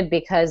frustrated,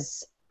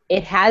 because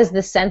it has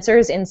the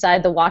sensors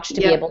inside the watch to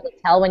be able to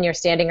tell when you're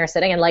standing or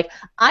sitting. And, like,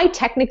 I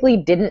technically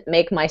didn't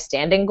make my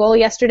standing goal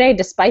yesterday,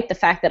 despite the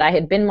fact that I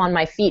had been on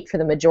my feet for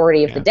the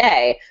majority of the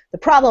day. The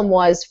problem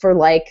was for,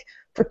 like,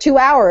 for 2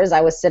 hours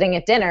I was sitting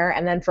at dinner,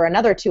 and then for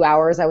another 2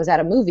 hours I was at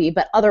a movie,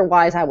 but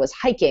otherwise I was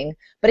hiking.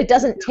 But it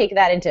doesn't take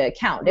that into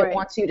account. It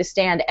wants you to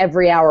stand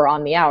every hour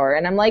on the hour.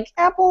 And I'm like,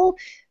 Apple,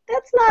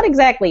 that's not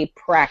exactly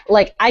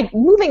like,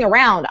 moving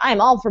around,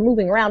 I'm all for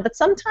moving around, but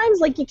sometimes,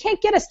 like, you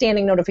can't get a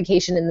standing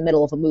notification in the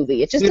middle of a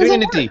movie. It just doesn't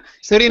work.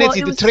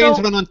 Serenity, the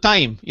trains run on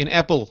time in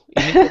Apple.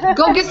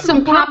 Go get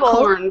some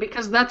popcorn,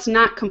 because that's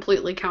not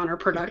completely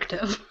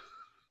counterproductive.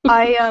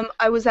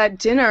 I was at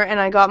dinner and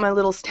I got my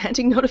little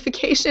standing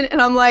notification,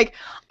 and I'm like,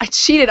 I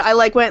cheated. I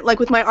went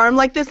with my arm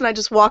like this, and I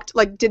just walked,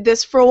 did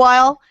this for a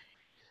while,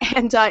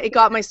 and it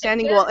got my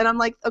standing goal. And I'm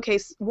like, okay,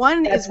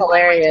 that's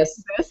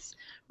hilarious. This,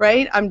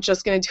 right? I'm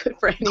just gonna do it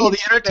for any. No, the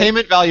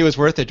entertainment value is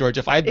worth it, George.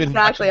 If I'd been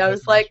exactly, I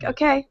was like,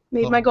 okay,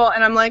 made my goal,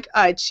 and I'm like,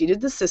 I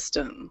cheated the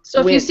system. So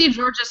if you see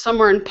Georgia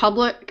somewhere in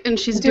public and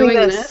she's doing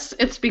this,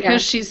 it's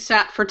because she's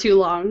sat for too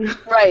long.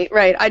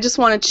 Right. I just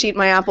want to cheat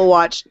my Apple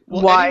Watch.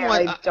 Well,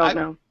 why? I don't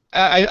know.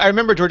 I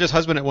remember Georgia's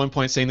husband at one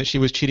point saying that she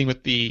was cheating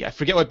with I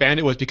forget what band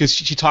it was, because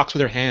she talks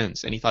with her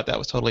hands, and he thought that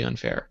was totally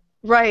unfair.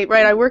 Right.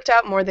 I worked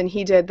out more than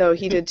he did, though.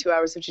 He did 2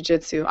 hours of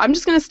jiu-jitsu. I'm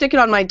just going to stick it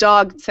on my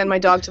dog, send my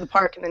dog to the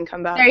park, and then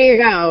come back. There you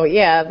go.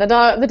 Yeah, the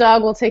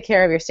dog will take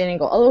care of your standing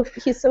goal. Although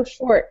he's so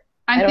short.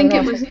 I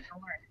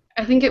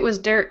think it was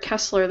Derek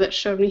Kessler that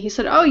showed me. He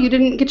said, "Oh, you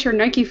didn't get your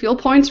Nike fuel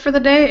points for the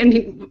day?" And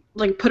he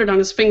put it on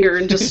his finger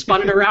and just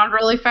spun it around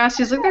really fast.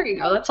 He's like, "There you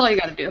go. That's all you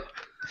got to do."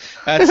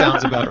 That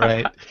sounds about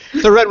right.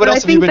 So, Red, what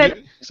else have you been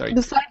doing? Sorry.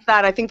 Besides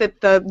that, I think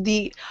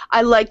that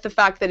I like the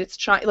fact that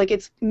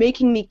it's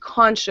making me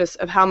conscious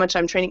of how much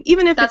I'm training,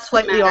 even if it's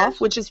slightly off,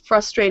 which is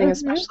frustrating,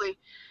 especially,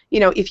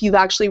 if you've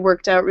actually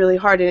worked out really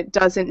hard and it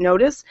doesn't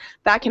notice.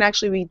 That can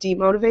actually be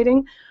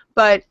demotivating.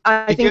 But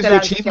I think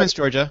that achievements,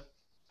 Georgia.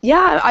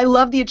 Yeah, I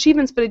love the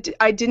achievements, but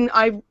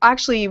I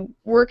actually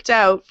worked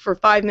out for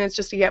 5 minutes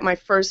just to get my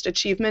first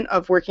achievement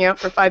of working out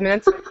for 5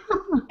 minutes,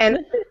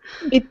 and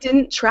it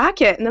didn't track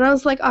it. And then I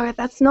was like, all right,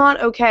 that's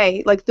not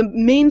okay. Like, the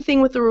main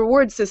thing with the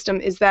reward system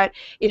is that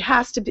it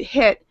has to be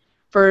hit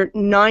for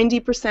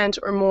 90%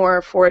 or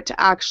more for it to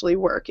actually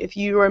work. If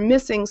you are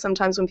missing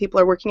sometimes when people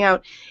are working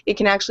out, it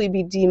can actually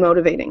be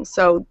demotivating.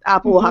 So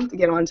Apple will have to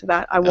get onto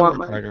that. I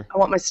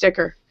want my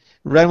sticker.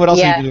 Ren, what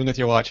else are you doing with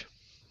your watch?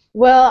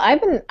 Well,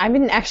 I've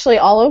been actually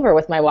all over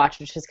with my watch,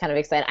 which is kind of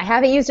exciting. I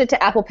haven't used it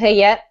to Apple Pay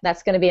yet.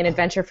 That's going to be an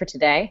adventure for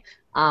today,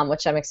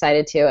 which I'm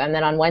excited to. And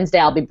then on Wednesday,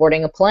 I'll be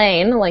boarding a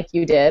plane like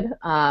you did,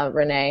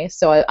 Rene.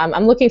 So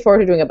I'm looking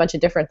forward to doing a bunch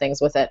of different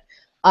things with it.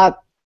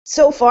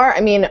 So far,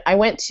 I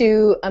went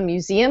to a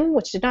museum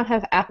which did not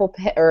have Apple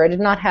Pay, or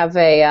did not have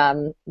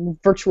a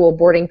virtual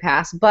boarding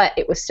pass, but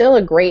it was still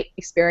a great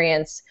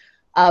experience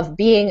of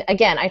being.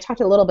 Again, I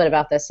talked a little bit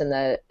about this in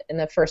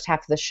the first half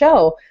of the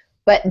show.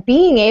 But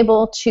being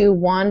able to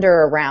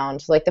wander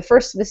around, like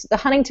the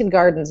Huntington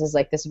Gardens is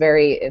like this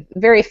very,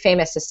 very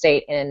famous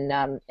estate in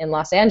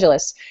Los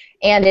Angeles,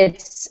 and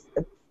it's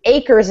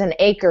acres and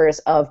acres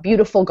of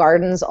beautiful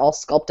gardens, all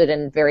sculpted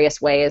in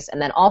various ways,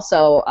 and then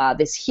also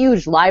this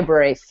huge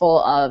library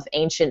full of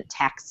ancient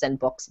texts and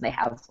books. They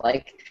have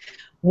like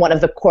one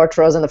of the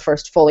quartos in the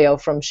first folio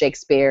from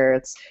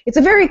Shakespeare. It's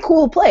a very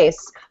cool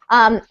place.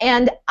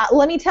 And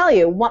let me tell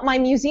you, what my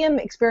museum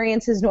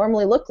experiences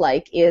normally look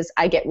like is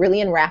I get really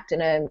enwrapped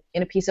in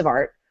a piece of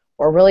art,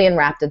 or really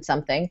enwrapped in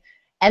something,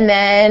 and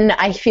then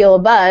I feel a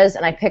buzz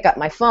and I pick up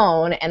my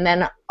phone, and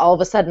then all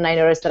of a sudden I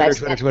notice that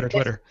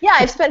Twitter. Yeah,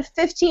 I've spent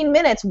 15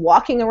 minutes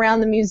walking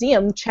around the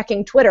museum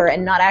checking Twitter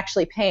and not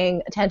actually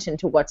paying attention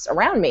to what's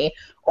around me.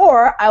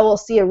 Or I will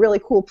see a really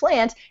cool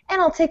plant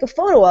and I'll take a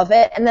photo of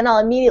it, and then I'll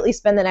immediately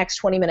spend the next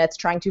 20 minutes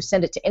trying to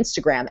send it to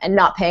Instagram and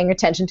not paying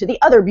attention to the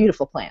other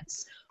beautiful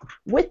plants.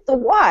 With the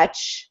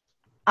watch,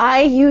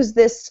 I use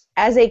this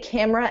as a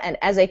camera and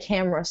as a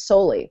camera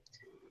solely,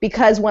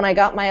 because when I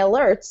got my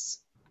alerts,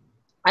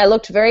 I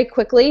looked very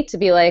quickly to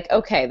be like,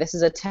 okay, this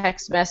is a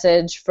text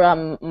message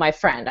from my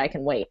friend, I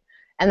can wait.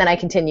 And then I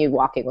continued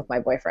walking with my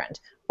boyfriend.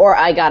 Or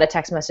I got a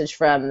text message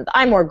from the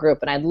iMore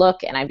group, and I'd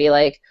look and I'd be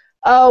like,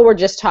 oh, we're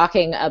just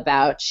talking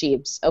about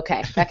sheeps.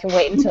 Okay, that can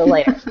wait until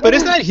later. But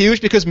isn't that huge?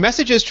 Because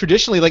messages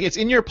traditionally, like, it's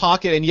in your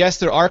pocket, and yes,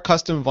 there are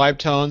custom vibe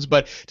tones,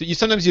 but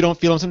sometimes you don't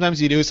feel them,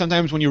 sometimes you do.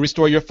 Sometimes when you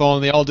restore your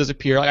phone, they all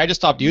disappear. Like, I just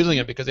stopped using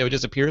it because they would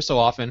disappear so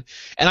often.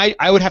 And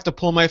I would have to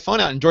pull my phone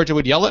out, and Georgia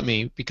would yell at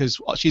me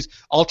because she's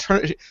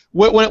alternative.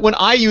 When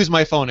I use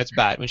my phone, it's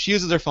bad. When she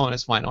uses her phone,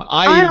 it's fine. When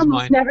I use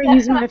mine, never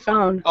use my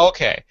phone.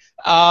 Okay.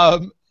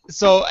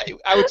 So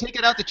I would take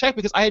it out to check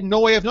because I had no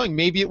way of knowing.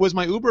 Maybe it was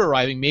my Uber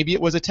arriving. Maybe it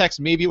was a text.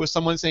 Maybe it was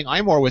someone saying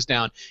iMore was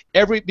down.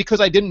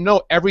 Because I didn't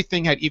know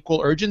everything had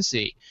equal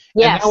urgency.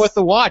 Yes. And now with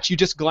the watch, you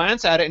just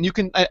glance at it, and you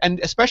can. And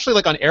especially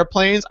like on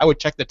airplanes, I would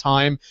check the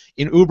time.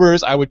 In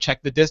Ubers, I would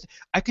check the distance.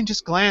 I can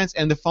just glance,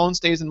 and the phone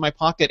stays in my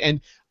pocket, and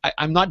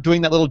I'm not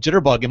doing that little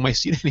jitterbug in my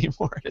seat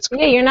anymore. It's cool.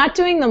 Yeah, you're not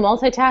doing the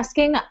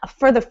multitasking.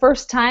 For the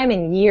first time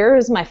in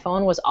years, my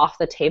phone was off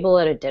the table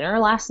at a dinner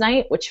last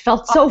night, which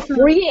felt so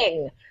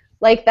freeing.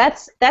 Like,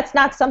 that's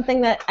not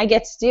something that I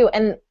get to do.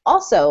 And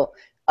also,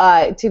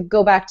 to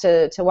go back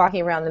to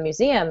walking around the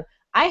museum,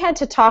 I had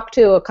to talk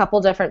to a couple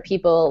different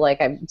people.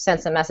 Like, I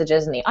sent some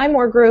messages in the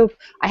iMore group.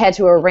 I had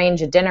to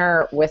arrange a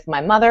dinner with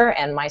my mother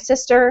and my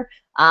sister.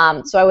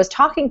 So I was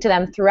talking to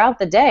them throughout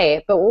the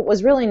day. But what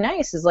was really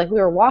nice is, like, we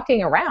were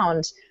walking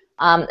around,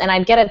 and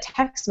I'd get a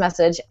text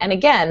message. And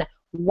again,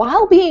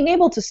 while being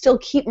able to still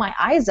keep my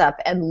eyes up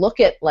and look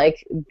at,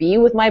 like, be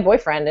with my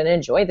boyfriend and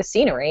enjoy the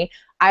scenery,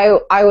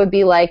 I would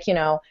be like, you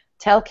know,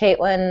 tell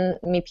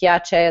Caitlin, mi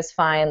piace is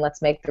fine,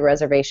 let's make the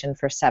reservation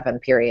for 7,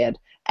 period.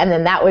 And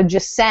then that would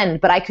just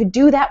send, but I could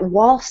do that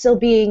while still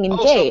being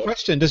engaged. So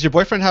question, does your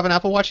boyfriend have an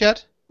Apple Watch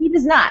yet? He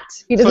does not.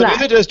 He does not.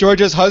 Neither does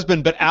Georgia's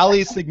husband, but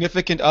Allie's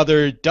significant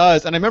other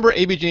does. And I remember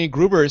ABJ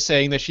Gruber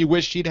saying that she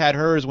wished she'd had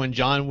hers when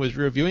John was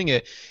reviewing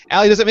it.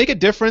 Allie, does it make a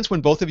difference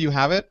when both of you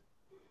have it?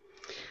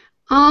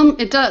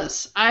 It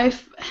does.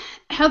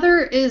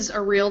 Heather is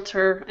a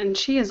realtor, and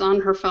she is on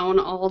her phone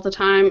all the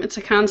time. It's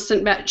a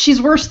constant battle.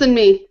 She's worse than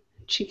me.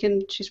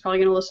 She's probably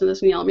going to listen to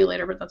this and yell at me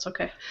later, but that's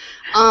okay.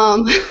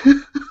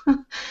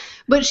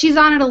 But she's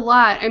on it a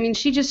lot. I mean,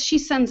 she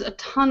sends a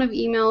ton of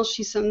emails.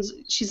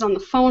 She's on the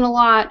phone a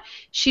lot.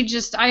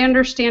 I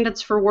understand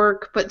it's for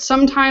work, but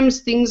sometimes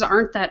things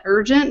aren't that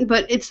urgent,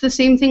 but it's the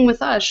same thing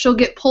with us. She'll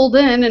get pulled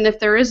in, and if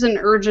there is an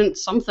urgent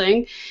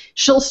something,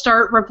 she'll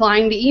start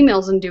replying to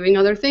emails and doing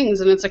other things,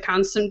 and it's a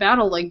constant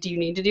battle. Like, do you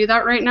need to do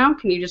that right now?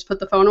 Can you just put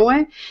the phone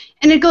away?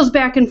 And it goes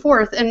back and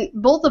forth, and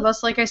both of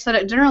us, like I said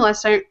at dinner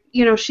last night,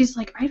 you know, she's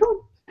like, I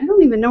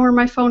don't even know where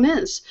my phone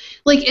is.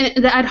 Like,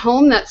 at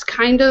home, that's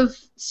kind of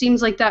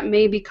seems like that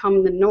may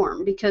become the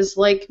norm, because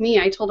like me,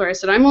 I told her, I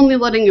said, I'm only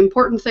letting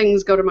important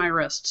things go to my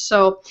wrist.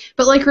 So,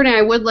 but like Rene,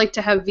 I would like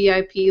to have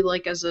VIP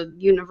like as a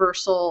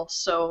universal,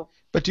 so.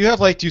 But do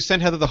you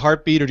send Heather the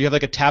heartbeat, or do you have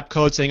like a tap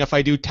code saying if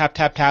I do tap,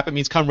 tap, tap, it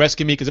means come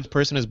rescue me because this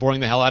person is boring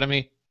the hell out of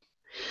me?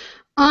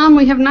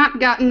 We have not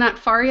gotten that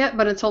far yet,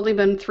 but it's only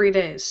been 3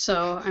 days.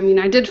 So, I mean,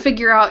 I did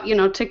figure out, you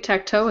know,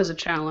 tic-tac-toe is a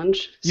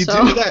challenge. You do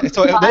that.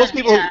 So those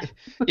people,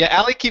 yeah,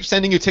 Allie keeps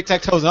sending you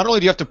tic-tac-toes. Not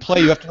only do you have to play,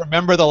 you have to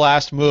remember the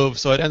last move,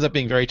 so it ends up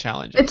being very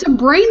challenging. It's a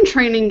brain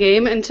training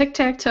game, and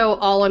tic-tac-toe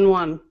all in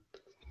one.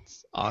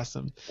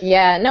 Awesome.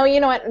 Yeah, no, you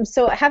know what?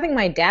 So having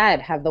my dad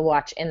have the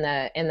watch in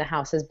the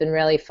house has been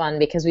really fun,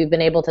 because we've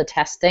been able to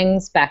test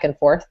things back and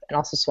forth and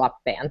also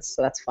swap bands,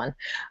 so that's fun.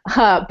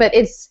 But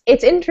it's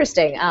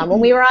interesting.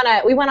 When we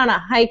went on a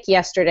hike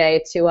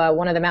yesterday to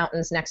one of the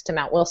mountains next to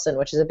Mount Wilson,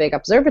 which is a big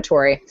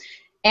observatory.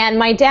 And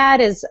my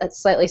dad is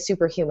slightly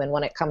superhuman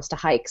when it comes to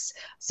hikes.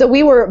 So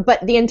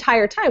but the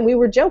entire time we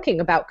were joking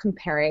about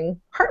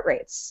comparing heart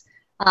rates.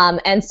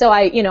 And so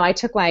I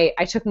took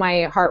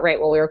my heart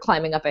rate while we were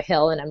climbing up a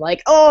hill, and I'm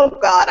like, oh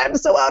God, I'm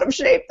so out of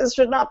shape. This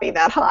should not be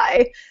that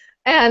high.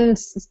 And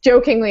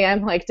jokingly,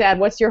 I'm like, Dad,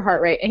 what's your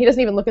heart rate? And he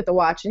doesn't even look at the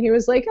watch, and he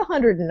was like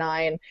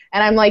 109.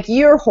 And I'm like,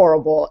 you're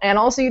horrible. And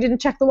also, you didn't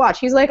check the watch.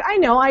 He's like, I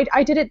know,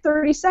 I did it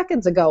 30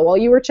 seconds ago while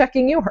you were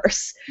checking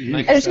yours.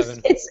 And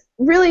it's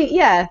really,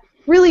 yeah,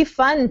 really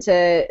fun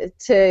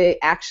to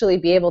actually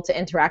be able to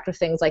interact with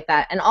things like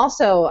that. And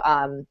also,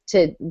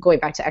 to going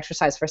back to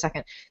exercise for a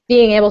second,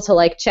 being able to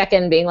like check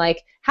in, being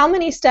like, how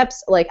many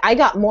steps, like I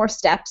got more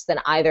steps than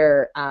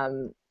either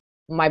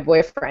my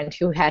boyfriend,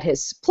 who had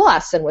his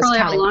plus and was probably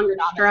counting. Have a longer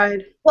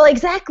stride. Well,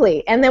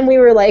 exactly. And then we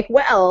were like,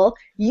 well,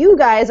 you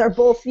guys are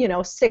both,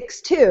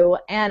 6'2",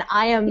 and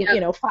I am,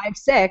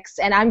 5'6",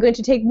 and I'm going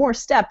to take more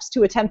steps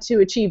to attempt to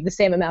achieve the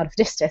same amount of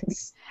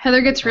distance.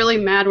 Heather gets really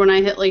mad when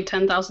I hit like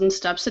 10,000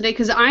 steps a day,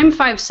 because I'm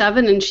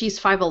 5'7" and she's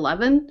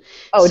 5'11".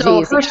 Oh, so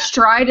geez, her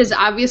stride is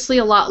obviously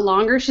a lot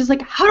longer. She's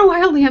like, how do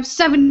I only have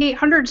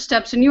 7,800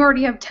 steps and you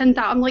already have 10,000?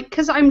 I'm like,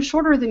 because I'm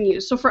shorter than you.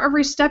 So for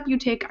every step you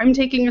take, I'm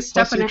taking a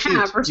step and a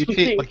half or something.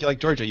 You cheat, like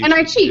Georgia. And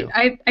I cheat.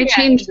 I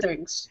change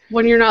things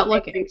when you're not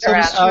looking. So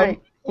right.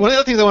 One of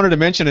the things I wanted to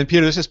mention, and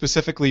Peter, this is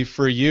specifically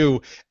for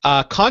you,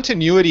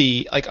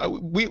 continuity. Like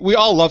we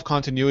all love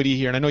continuity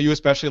here, and I know you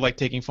especially like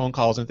taking phone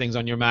calls and things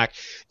on your Mac.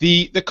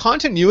 The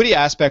continuity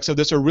aspects of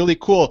this are really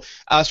cool.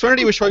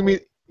 Serenity was showing me,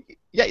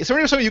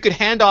 Serenity was showing me you could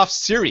hand off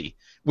Siri,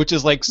 which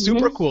is like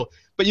super cool.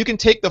 But you can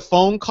take the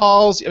phone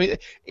calls. I mean,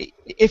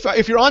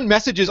 if you're on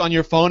messages on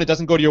your phone, it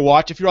doesn't go to your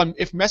watch.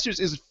 If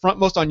messages is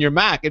frontmost on your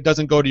Mac, it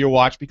doesn't go to your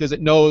watch because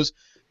it knows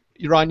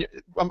you're on your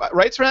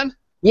right, Seren?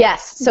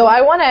 Yes. So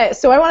I want to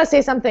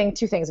say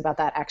two things about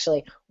that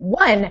actually.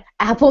 One,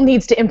 Apple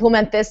needs to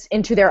implement this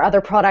into their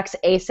other products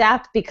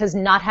ASAP, because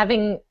not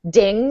having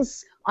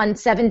dings on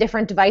 7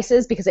 different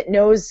devices because it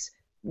knows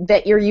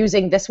that you're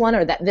using this one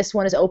or that this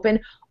one is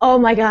open. Oh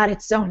my God,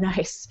 it's so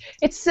nice.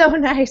 It's so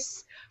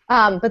nice.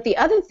 But the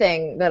other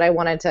thing that I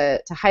wanted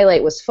to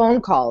highlight was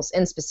phone calls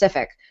in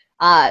specific.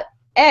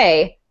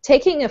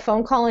 Taking a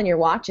phone call in your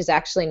watch is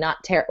actually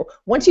not terrible.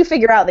 Once you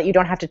figure out that you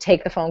don't have to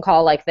take the phone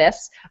call like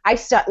this, I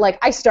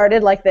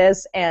started like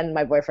this, and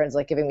my boyfriend's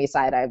like giving me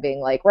side eye, being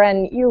like,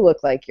 "Ren, you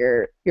look like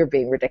you're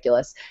being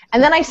ridiculous."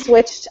 And then I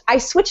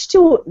switched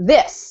to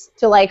this,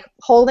 to like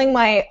holding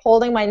my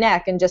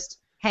neck and just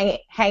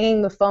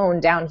hanging the phone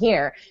down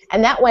here,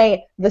 and that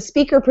way the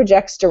speaker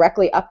projects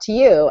directly up to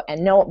you,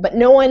 and but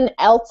no one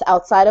else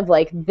outside of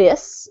like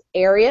this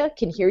area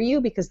can hear you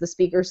because the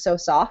speaker's so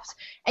soft,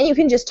 and you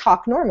can just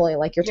talk normally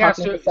like you're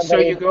talking to somebody. So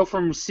you go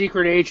from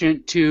secret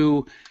agent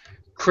to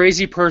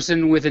crazy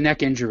person with a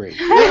neck injury.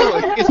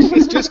 No,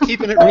 it's just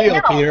keeping it real,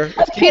 Peter.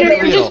 It's keeping Peter, it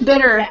you're real. just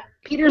bitter.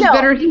 Peter's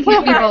bitter. He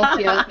can't be both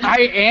yet.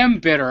 I am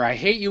bitter. I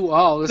hate you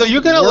all. This So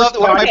you're gonna love.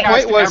 what My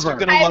point was you're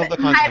gonna love the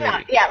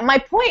continuity. Yeah,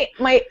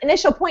 my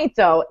initial point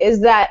though is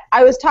that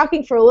I was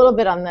talking for a little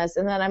bit on this,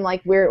 and then I'm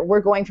like,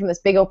 we're going from this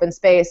big open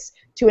space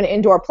to an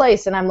indoor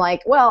place, and I'm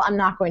like, well, I'm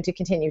not going to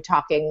continue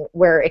talking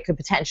where it could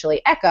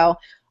potentially echo.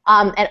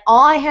 And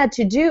all I had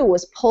to do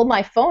was pull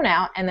my phone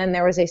out, and then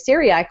there was a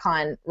Siri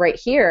icon right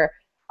here,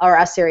 or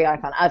a Siri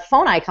icon, a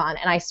phone icon,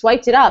 and I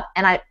swiped it up,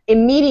 and I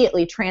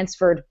immediately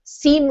transferred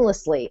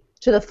seamlessly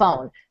to the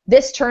phone.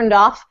 This turned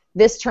on,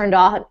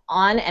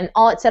 and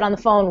all it said on the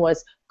phone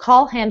was,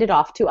 call handed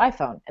off to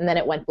iPhone, and then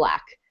it went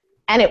black.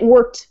 And it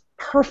worked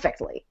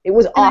perfectly. It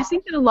was awesome. And I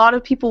think that a lot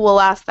of people will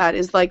ask that,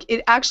 is like,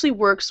 it actually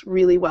works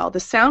really well.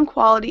 The sound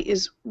quality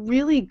is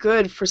really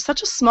good for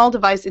such a small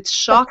device. It's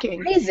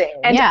shocking. It's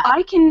amazing, and yeah.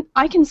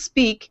 I can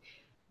speak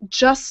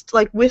just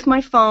like with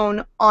my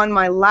phone on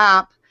my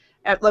lap,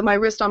 at my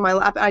wrist on my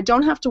lap. I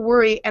don't have to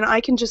worry, and I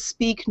can just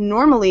speak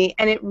normally,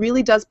 and it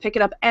really does pick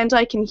it up, and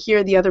I can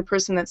hear the other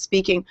person that's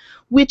speaking,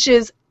 which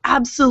is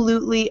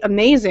absolutely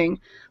amazing.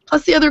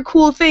 Plus, the other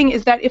cool thing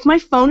is that if my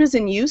phone is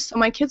in use, so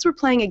my kids were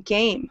playing a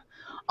game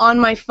on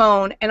my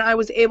phone, and I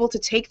was able to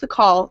take the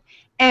call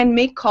and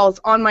make calls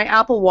on my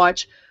Apple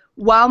Watch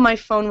while my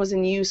phone was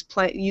in use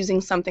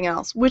using something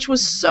else, which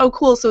was so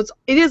cool. So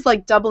it is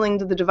like doubling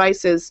the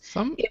devices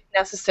if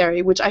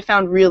necessary, which I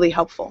found really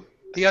helpful.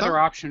 The other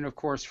option, of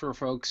course, for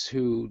folks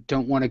who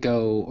don't want to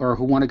go, or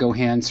who want to go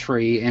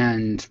hands-free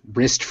and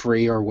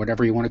wrist-free, or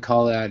whatever you want to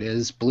call that,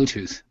 is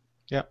Bluetooth.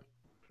 Yeah.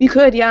 You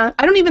could, yeah.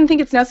 I don't even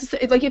think it's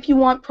necessary. Like, if you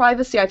want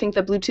privacy, I think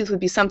that Bluetooth would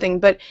be something.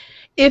 But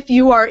if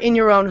you are in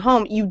your own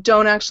home, you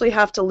don't actually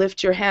have to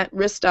lift your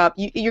wrist up.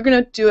 You're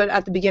going to do it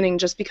at the beginning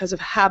just because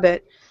of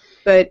habit.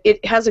 But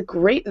it has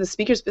the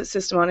speaker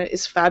system on it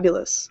is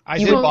fabulous. I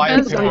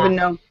don't even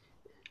know.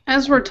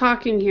 As we're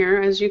talking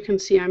here, as you can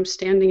see, I'm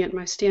standing at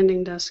my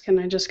standing desk, and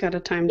I just got a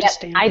time to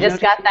stand. I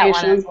just got that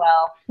one as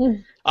well.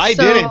 I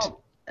didn't.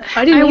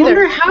 I didn't I either.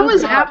 wonder, how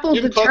is Apple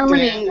You booked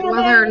determining it.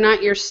 whether or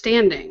not you're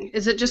standing?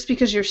 Is it just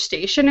because you're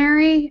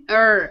stationary,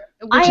 or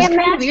which is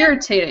kind of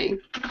irritating?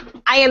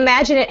 I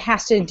imagine it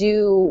has to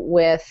do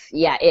with,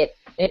 it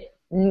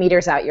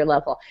meters out your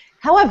level.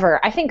 However,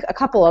 I think a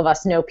couple of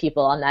us know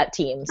people on that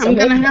team. So I'm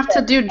going to have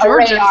to do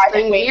George's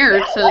thing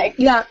here. So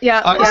You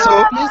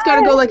just got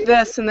to go like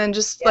this, and then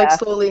just like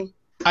slowly.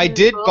 I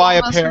did Well, buy a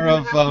unless we're pair gonna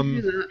of have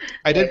to do that.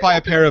 I did buy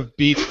a pair of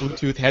Beats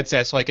Bluetooth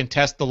headsets so I can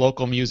test the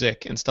local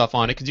music and stuff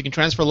on it, because you can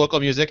transfer local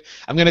music.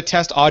 I'm going to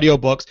test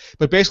audiobooks,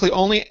 but basically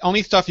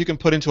only stuff you can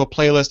put into a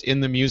playlist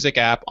in the music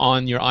app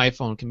on your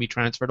iPhone can be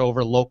transferred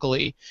over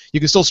locally. You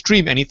can still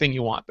stream anything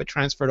you want, but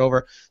transfer it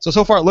over.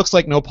 So far it looks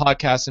like no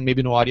podcasts and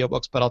maybe no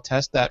audiobooks, but I'll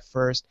test that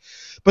first.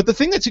 But the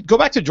thing go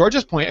back to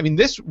George's point, I mean,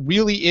 this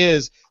really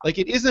is, like,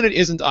 it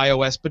isn't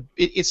iOS, but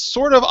it's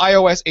sort of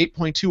iOS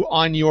 8.2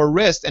 on your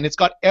wrist, and it's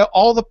got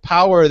all the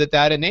power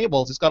that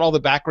enables. It's got all the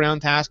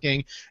background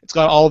tasking, it's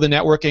got all the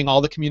networking,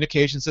 all the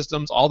communication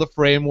systems, all the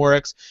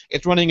frameworks.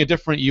 It's running a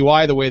different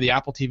UI the way the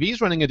Apple TV is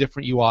running a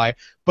different UI,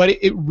 but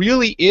it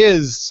really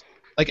is,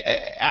 like,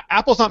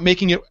 Apple's not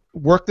making it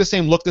work the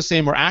same, look the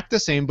same, or act the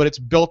same, but it's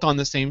built on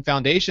the same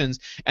foundations,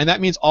 and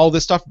that means all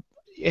this stuff.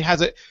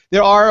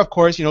 There are, of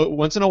course,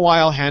 once in a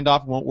while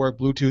handoff won't work,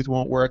 Bluetooth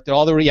won't work. There are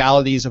all the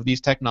realities of these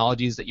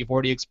technologies that you've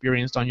already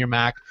experienced on your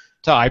Mac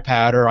to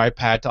iPad or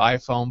iPad to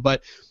iPhone.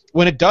 But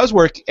when it does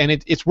work, and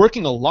it's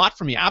working a lot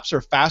for me, apps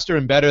are faster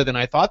and better than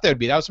I thought they'd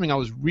be. That was something I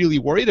was really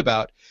worried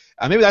about.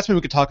 Maybe that's something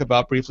we could talk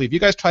about briefly. Have you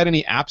guys tried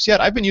any apps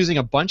yet? I've been using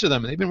a bunch of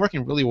them, and they've been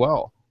working really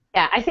well.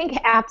 Yeah, I think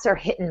apps are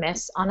hit and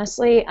miss,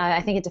 honestly. I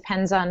think it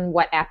depends on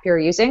what app you're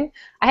using.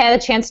 I had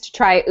a chance to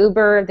try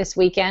Uber this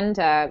weekend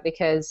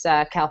because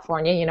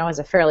California, is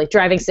a fairly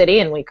driving city,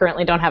 and we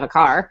currently don't have a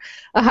car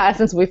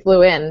since we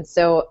flew in.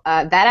 So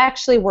that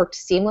actually worked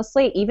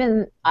seamlessly.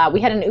 Even we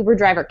had an Uber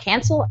driver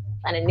cancel,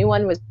 and a new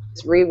one was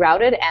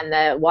rerouted, and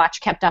the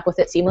watch kept up with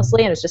it seamlessly,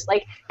 and it was just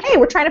like, hey,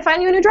 we're trying to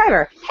find you a new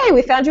driver. Hey,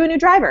 we found you a new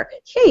driver.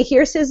 Hey,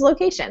 here's his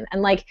location.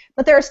 And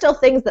but there are still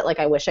things that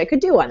I wish I could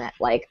do on it.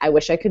 Like, I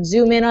wish I could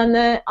zoom in on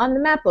the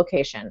map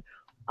location.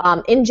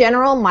 In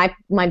general,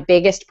 my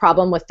biggest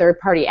problem with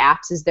third-party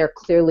apps is they're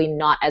clearly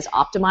not as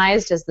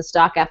optimized as the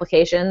stock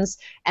applications,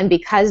 and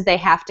because they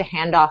have to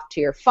hand off to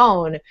your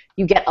phone,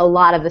 you get a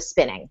lot of the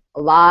spinning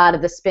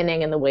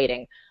and the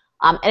waiting.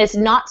 And it's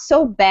not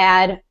so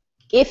bad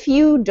if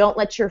you don't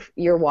let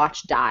your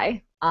watch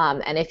die,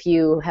 and if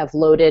you have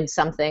loaded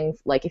something,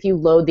 like if you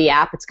load the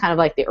app, it's kind of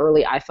like the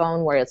early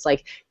iPhone where it's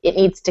like it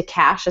needs to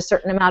cache a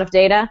certain amount of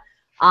data.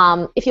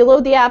 If you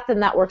load the app,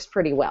 then that works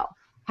pretty well.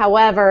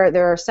 However,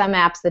 there are some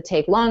apps that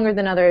take longer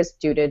than others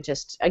due to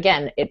just,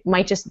 again, it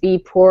might just be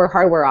poor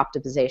hardware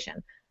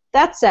optimization.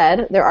 that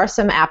said, there are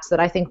some apps that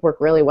I think work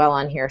really well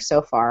on here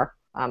so far.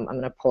 I'm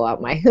going to pull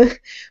out my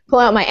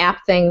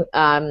app thing.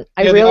 I Yeah,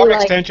 really they are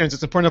like extensions.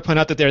 It's important to point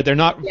out that they're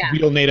not Yeah.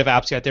 real native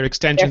apps yet. They're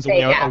extensions They're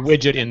the way fake a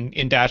apps.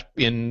 widget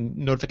in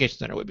Notification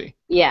Center would be.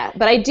 Yeah,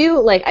 but I do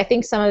like. I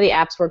think some of the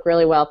apps work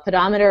really well.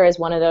 Pedometer is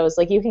one of those.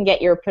 Like you can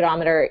get your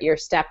pedometer, your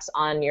steps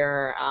on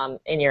your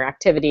in your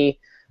activity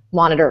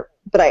monitor.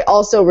 But I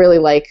also really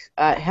like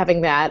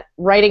having that.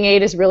 Writing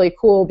Aid is really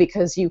cool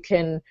because you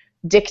can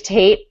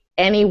dictate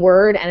any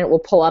word and it will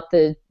pull up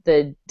the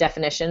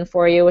definition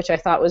for you, which I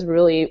thought was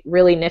really,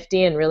 really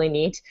nifty and really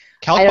neat.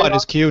 CalcBot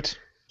is cute.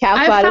 CalcBot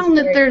I found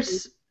is that very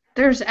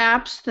there's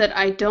apps that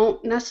I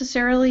don't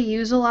necessarily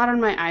use a lot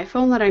on my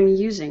iPhone that I'm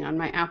using on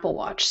my Apple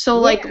Watch. So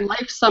like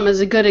LifeSum is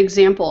a good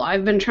example.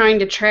 I've been trying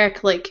to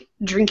track like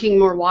drinking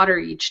more water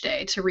each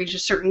day to reach a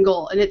certain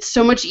goal, and it's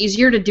so much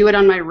easier to do it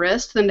on my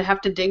wrist than to have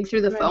to dig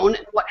through the phone.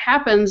 And what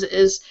happens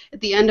is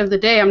at the end of the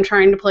day I'm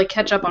trying to play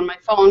catch up on my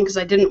phone because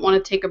I didn't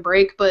want to take a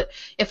break, but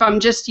if I'm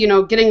just,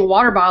 getting a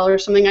water bottle or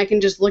something, I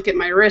can just look at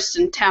my wrist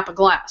and tap a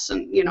glass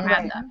and,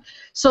 add that.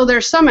 So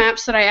there's some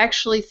apps that I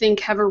actually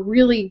think have a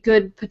really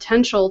good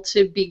potential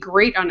to be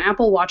great on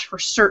Apple Watch for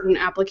certain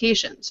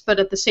applications. But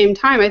at the same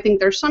time, I think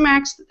there's some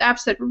apps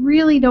that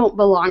really don't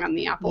belong on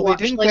the Apple Watch.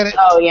 They didn't get it.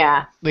 Oh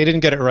yeah. They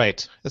didn't get it right.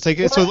 It's like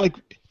so like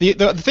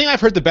the thing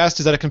I've heard the best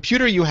is that a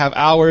computer you have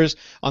hours,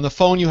 on the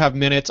phone you have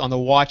minutes, on the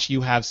watch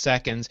you have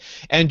seconds.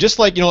 And just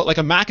like like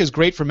a Mac is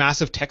great for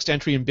massive text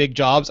entry and big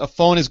jobs, a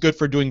phone is good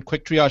for doing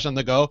quick triage on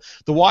the go.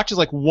 The watch is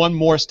like one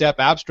more step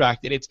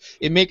abstracted.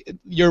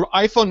 Your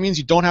iPhone means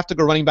you don't have to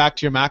go running back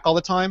to your Mac all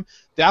the time.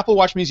 The Apple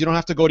Watch means you don't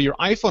have to go to your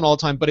iPhone all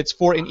the time, but it's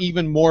for an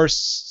even more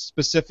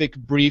specific,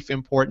 brief,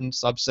 important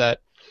subset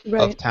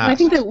of tasks. And I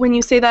think that when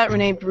you say that,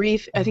 Rene,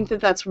 brief, I think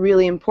that that's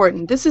really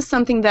important. This is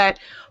something that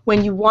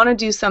when you want to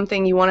do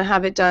something, you want to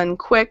have it done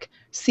quick,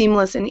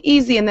 seamless, and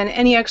easy, and then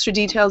any extra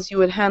details, you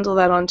would handle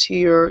that onto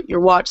your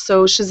watch.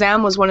 So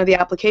Shazam was one of the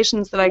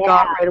applications that I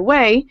got right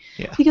away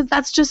because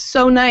that's just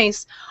so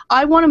nice.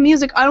 I want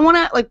I don't want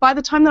to, like, by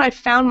the time that I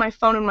found my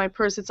phone in my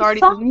purse, it's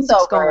already, the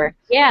music's gone.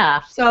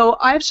 Yeah. So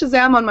I have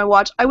Shazam on my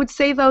watch. I would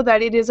say, though,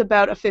 that it is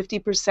about a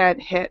 50%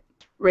 hit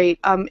rate.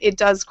 It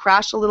does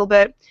crash a little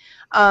bit.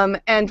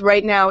 And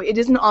right now, it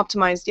isn't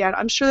optimized yet.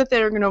 I'm sure that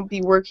they're going to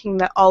be working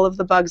all of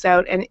the bugs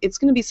out, and it's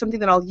going to be something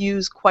that I'll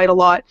use quite a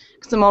lot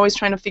because I'm always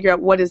trying to figure out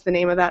what is the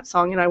name of that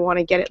song, and I want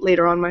to get it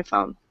later on my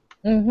phone.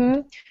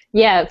 Mm-hmm.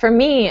 Yeah, for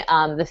me,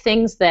 the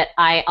things that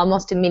I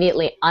almost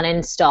immediately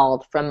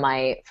uninstalled from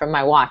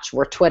my watch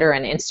were Twitter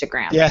and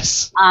Instagram.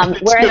 Yes.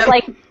 Whereas,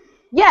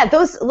 yeah,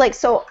 those,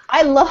 so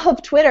I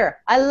love Twitter.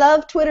 I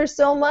love Twitter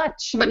so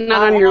much. But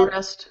not on your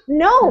wrist.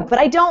 No, but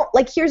I don't,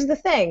 here's the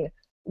thing.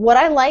 What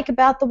I like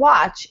about the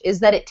watch is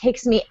that it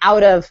takes me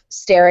out of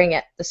staring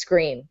at the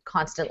screen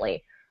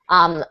constantly.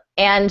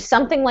 And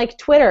something like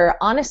Twitter,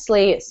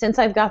 honestly, since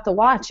I've got the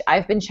watch,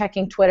 I've been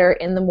checking Twitter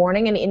in the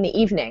morning and in the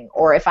evening,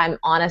 or if I'm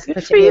on a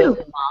particularly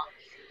long.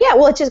 Yeah,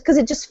 well, because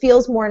it just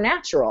feels more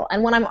natural.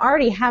 And when I'm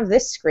already have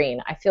this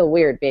screen, I feel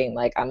weird being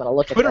like, I'm going to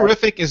look at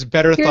Twitterific is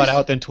better thought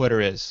out than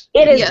Twitter is.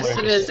 It is. Yes,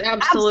 it is,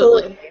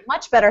 absolutely.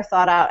 Much better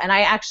thought out. And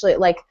I actually,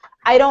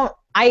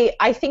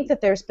 I think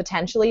that there's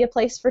potentially a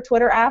place for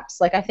Twitter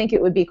apps. I think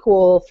it would be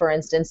cool, for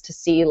instance, to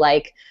see,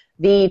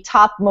 the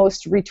top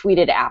most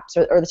retweeted apps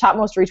or the top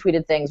most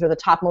retweeted things or the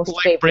top most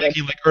favorite.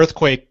 Breaking,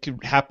 earthquake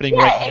happening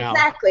right now.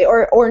 Exactly.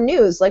 Or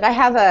news. I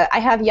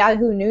have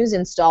Yahoo News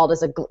installed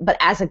but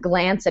as a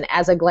glance and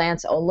as a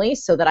glance only,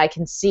 so that I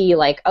can see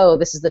oh,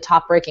 this is the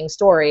top breaking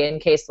story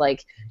in case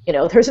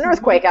there's an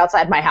earthquake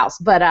outside my house.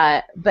 But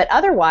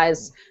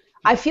otherwise,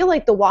 I feel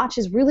like the watch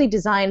is really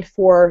designed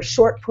for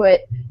short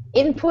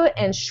input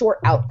and short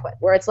output,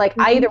 where it's I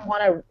either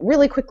want to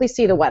really quickly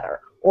see the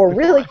weather or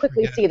really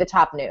quickly see the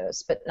top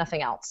news, but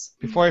nothing else.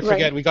 Before I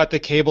forget, we got the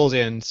cables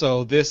in.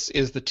 So this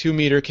is the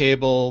 2-meter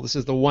cable. This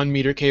is the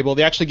 1-meter cable.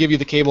 They actually give you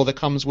the cable that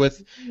comes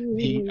with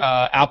the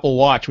Apple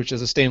Watch, which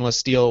is a stainless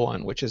steel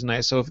one, which is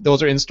nice. So if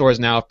those are in stores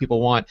now if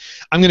people want.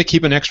 I'm going to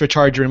keep an extra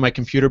charger in my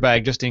computer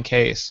bag just in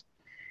case.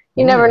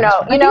 You never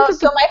know.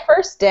 So my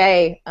first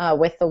day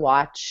with the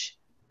watch,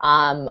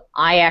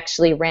 I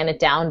actually ran it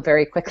down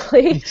very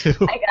quickly. Me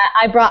too.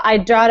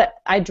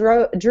 I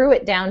drew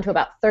it down to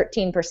about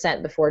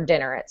 13% before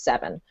dinner at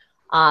 7.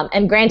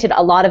 And granted,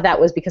 a lot of that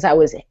was because I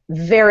was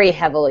very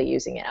heavily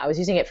using it. I was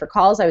using it for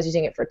calls. I was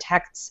using it for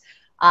texts.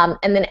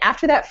 And then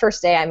after that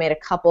first day, I made a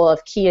couple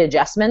of key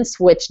adjustments,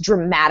 which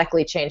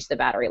dramatically changed the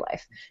battery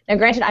life. Now,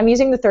 granted, I'm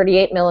using the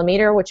 38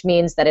 millimeter, which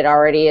means that it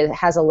already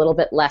has a little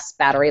bit less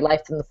battery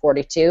life than the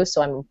 42,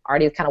 so I'm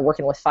already kind of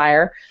working with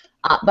fire.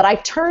 But I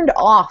turned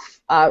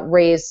off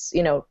raise,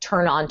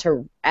 turn on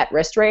to at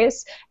wrist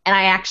raise, and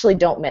I actually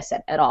don't miss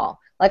it at all.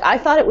 I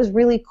thought it was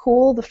really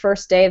cool the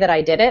first day that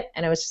I did it,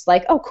 and I was just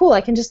oh, cool,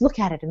 I can just look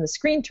at it and the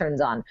screen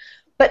turns on.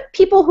 But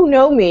people who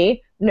know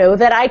me know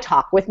that I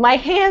talk with my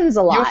hands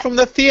a lot. You're from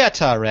the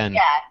theater, Ren.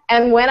 Yeah,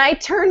 and when I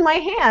turn my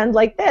hand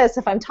like this,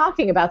 if I'm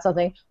talking about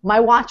something, my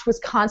watch was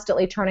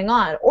constantly turning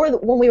on. Or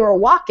when we were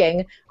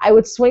walking, I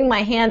would swing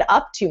my hand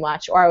up too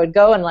much, or I would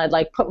go and I'd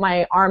like put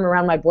my arm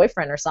around my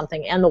boyfriend or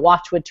something, and the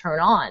watch would turn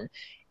on.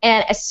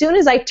 And as soon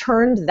as I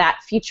turned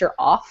that feature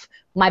off,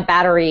 my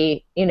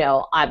battery,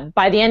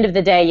 by the end of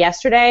the day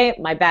yesterday,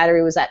 my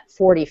battery was at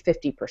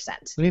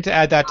 40-50%. We need to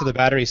add that to the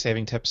battery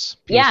saving tips.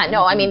 Yeah,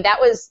 no, I mean, that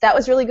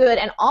was really good.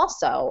 And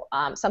also,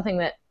 something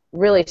that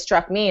really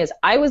struck me is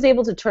I was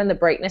able to turn the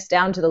brightness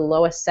down to the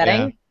lowest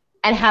setting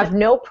and have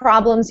no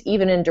problems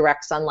even in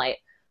direct sunlight,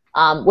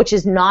 which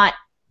is not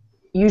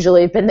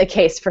usually been the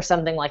case for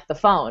something like the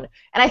phone.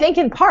 And I think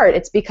in part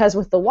it's because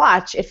with the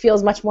watch it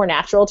feels much more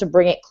natural to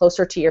bring it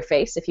closer to your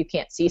face if you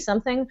can't see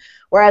something,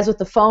 whereas with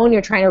the phone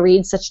you're trying to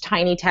read such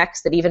tiny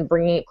text that even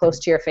bringing it close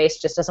to your face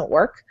just doesn't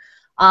work.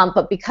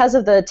 But because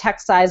of the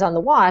text size on the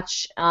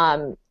watch,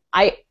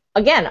 I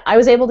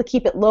was able to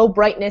keep it low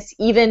brightness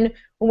even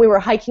when we were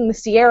hiking the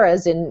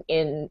Sierras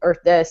or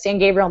the San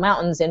Gabriel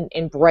Mountains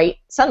in bright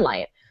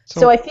sunlight.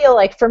 So I feel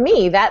like for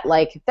me that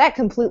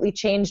completely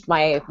changed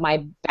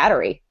my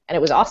battery. And it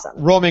was awesome.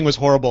 Roaming was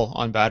horrible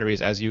on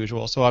batteries as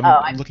usual, so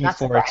I'm looking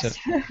forward to.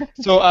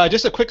 So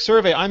just a quick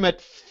survey. I'm at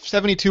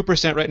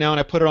 72% right now, and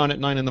I put it on at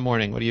 9 in the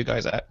morning. What are you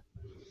guys at?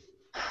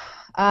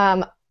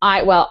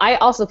 I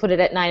also put it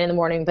at 9 in the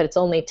morning, but it's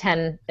only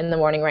 10 in the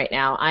morning right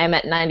now. I am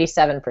at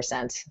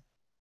 97%.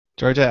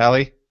 Georgia,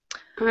 Allie?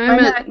 I'm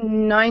at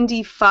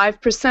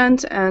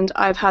 95%, and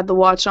I've had the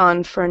watch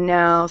on for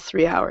now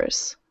 3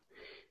 hours.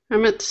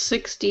 I'm at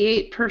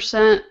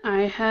 68%.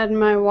 I had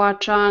my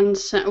watch on.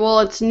 Well,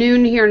 it's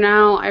noon here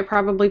now. I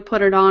probably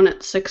put it on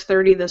at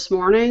 6:30 this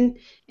morning,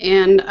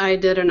 and I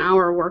did an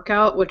hour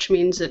workout, which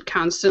means it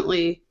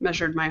constantly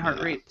measured my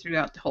heart rate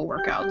throughout the whole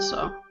workout.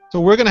 So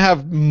we're going to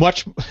have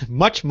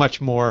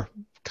much more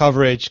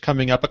coverage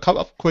coming up. A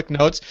couple of quick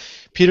notes.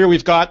 Peter,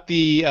 we've got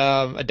the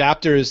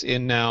adapters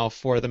in now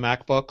for the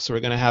MacBook, so we're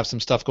going to have some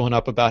stuff going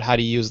up about how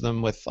to use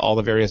them with all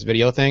the various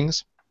video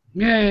things.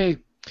 Yay!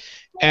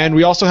 And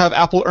we also have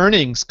Apple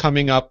earnings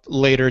coming up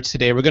later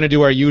today. We're going to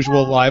do our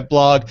usual live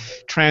blog,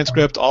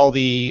 transcript, all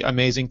the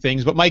amazing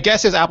things. But my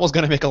guess is Apple's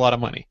going to make a lot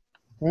of money.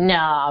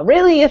 No,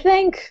 really, you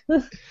think?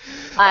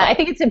 I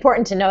think it's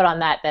important to note on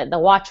that the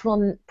watch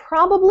will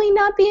probably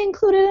not be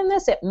included in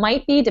this. It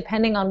might be,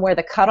 depending on where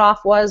the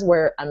cutoff was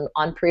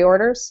on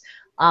pre-orders.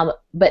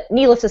 But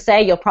needless to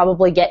say, you'll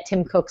probably get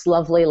Tim Cook's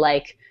lovely,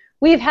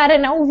 we've had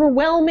an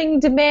overwhelming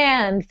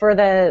demand for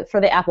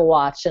the Apple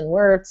Watch, and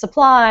we're at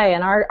supply,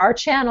 and our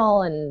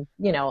channel, and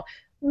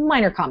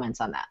minor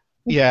comments on that.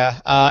 Yeah,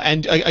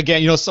 and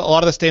again, so a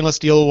lot of the stainless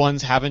steel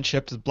ones haven't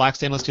shipped. The black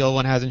stainless steel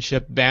one hasn't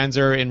shipped. Bands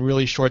are in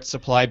really short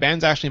supply.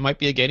 Bands actually might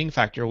be a gating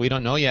factor. We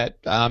don't know yet.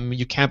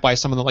 You can't buy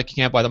some of them, you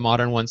can't buy the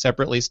modern one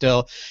separately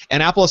still.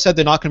 And Apple has said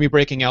they're not going to be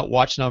breaking out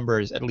watch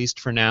numbers, at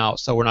least for now.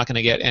 So we're not going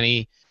to get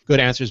any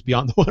good answers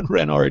beyond the one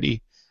Ren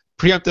already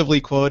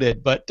preemptively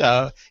quoted. But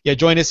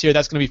join us here.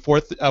 That's going to be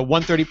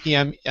 1:30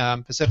 p.m.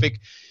 Pacific,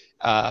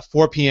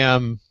 4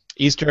 p.m.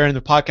 Eastern.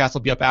 The podcast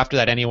will be up after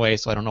that anyway,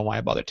 so I don't know why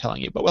I bothered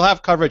telling you. But we'll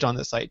have coverage on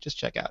the site. Just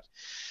check out.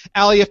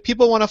 Allie, if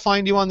people want to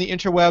find you on the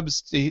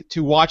interwebs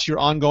to watch your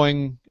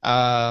ongoing,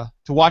 to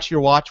watch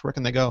your watch, where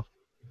can they go?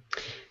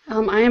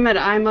 I am at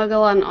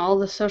iMuggle on all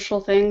the social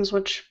things,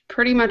 which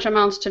pretty much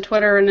amounts to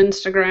Twitter and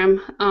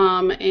Instagram,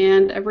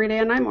 and every day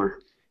on iMore.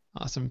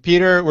 Awesome.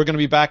 Peter, we're going to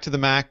be back to the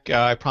Mac,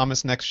 I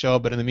promise, next show.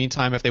 But in the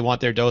meantime, if they want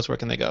their dose, where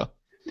can they go?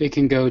 They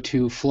can go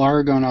to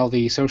Flarg on all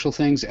the social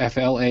things,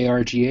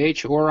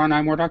 FLARGH, or on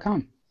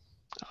imore.com.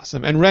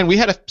 Awesome. And Ren, we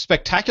had a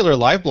spectacular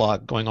live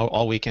blog going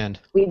all weekend.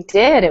 We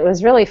did. It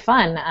was really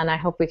fun, and I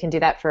hope we can do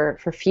that for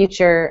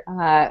future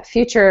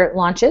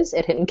launches.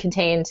 It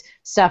contained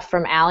stuff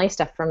from Allie,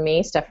 stuff from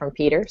me, stuff from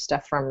Peter,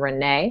 stuff from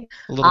Rene.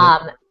 A little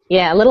bit.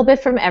 Yeah, a little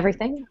bit from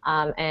everything.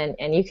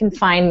 And you can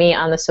find me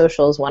on the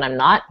socials when I'm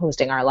not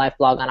hosting our live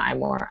blog on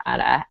iMore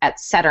at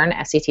Settern,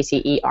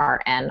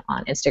 SETTERN,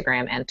 on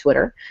Instagram and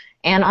Twitter,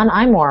 and on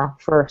iMore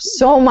for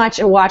so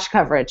much watch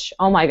coverage.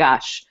 Oh my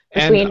gosh.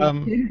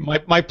 And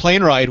my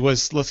plane ride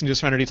was listening to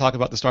Serenity talk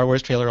about the Star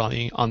Wars trailer on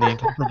the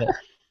Incomparable.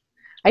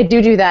 I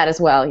do that as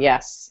well,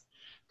 yes.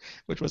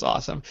 Which was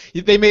awesome.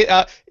 They made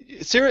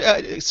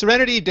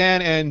Serenity,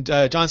 Dan, and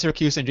John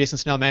Syracuse and Jason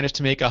Snell managed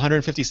to make a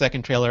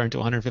 150-second trailer into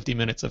 150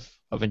 minutes of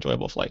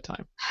enjoyable flight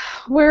time.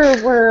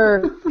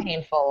 We're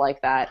painful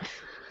like that.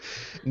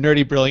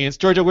 Nerdy brilliance.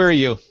 Georgia, where are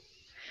you?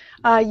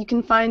 You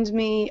can find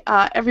me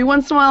every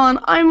once in a while on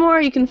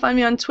iMore. You can find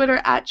me on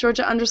Twitter at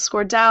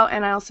Georgia_Dow,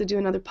 and I also do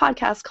another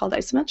podcast called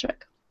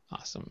Isometric.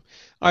 Awesome.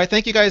 All right,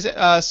 thank you guys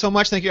so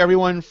much. Thank you,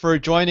 everyone, for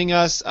joining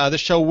us. The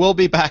show will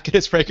be back at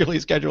its regularly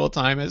scheduled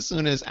time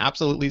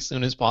absolutely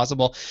soon as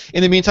possible.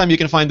 In the meantime, you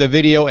can find the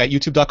video at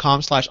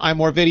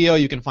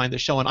youtube.com/iMoreVideo. You can find the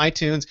show on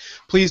iTunes.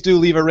 Please do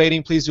leave a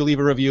rating. Please do leave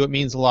a review. It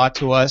means a lot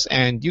to us,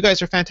 and you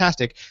guys are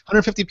fantastic.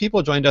 150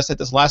 people joined us at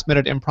this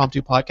last-minute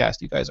impromptu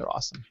podcast. You guys are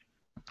awesome.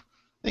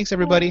 Thanks,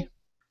 everybody.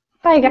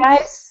 Bye,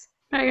 guys.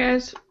 Bye,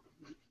 guys.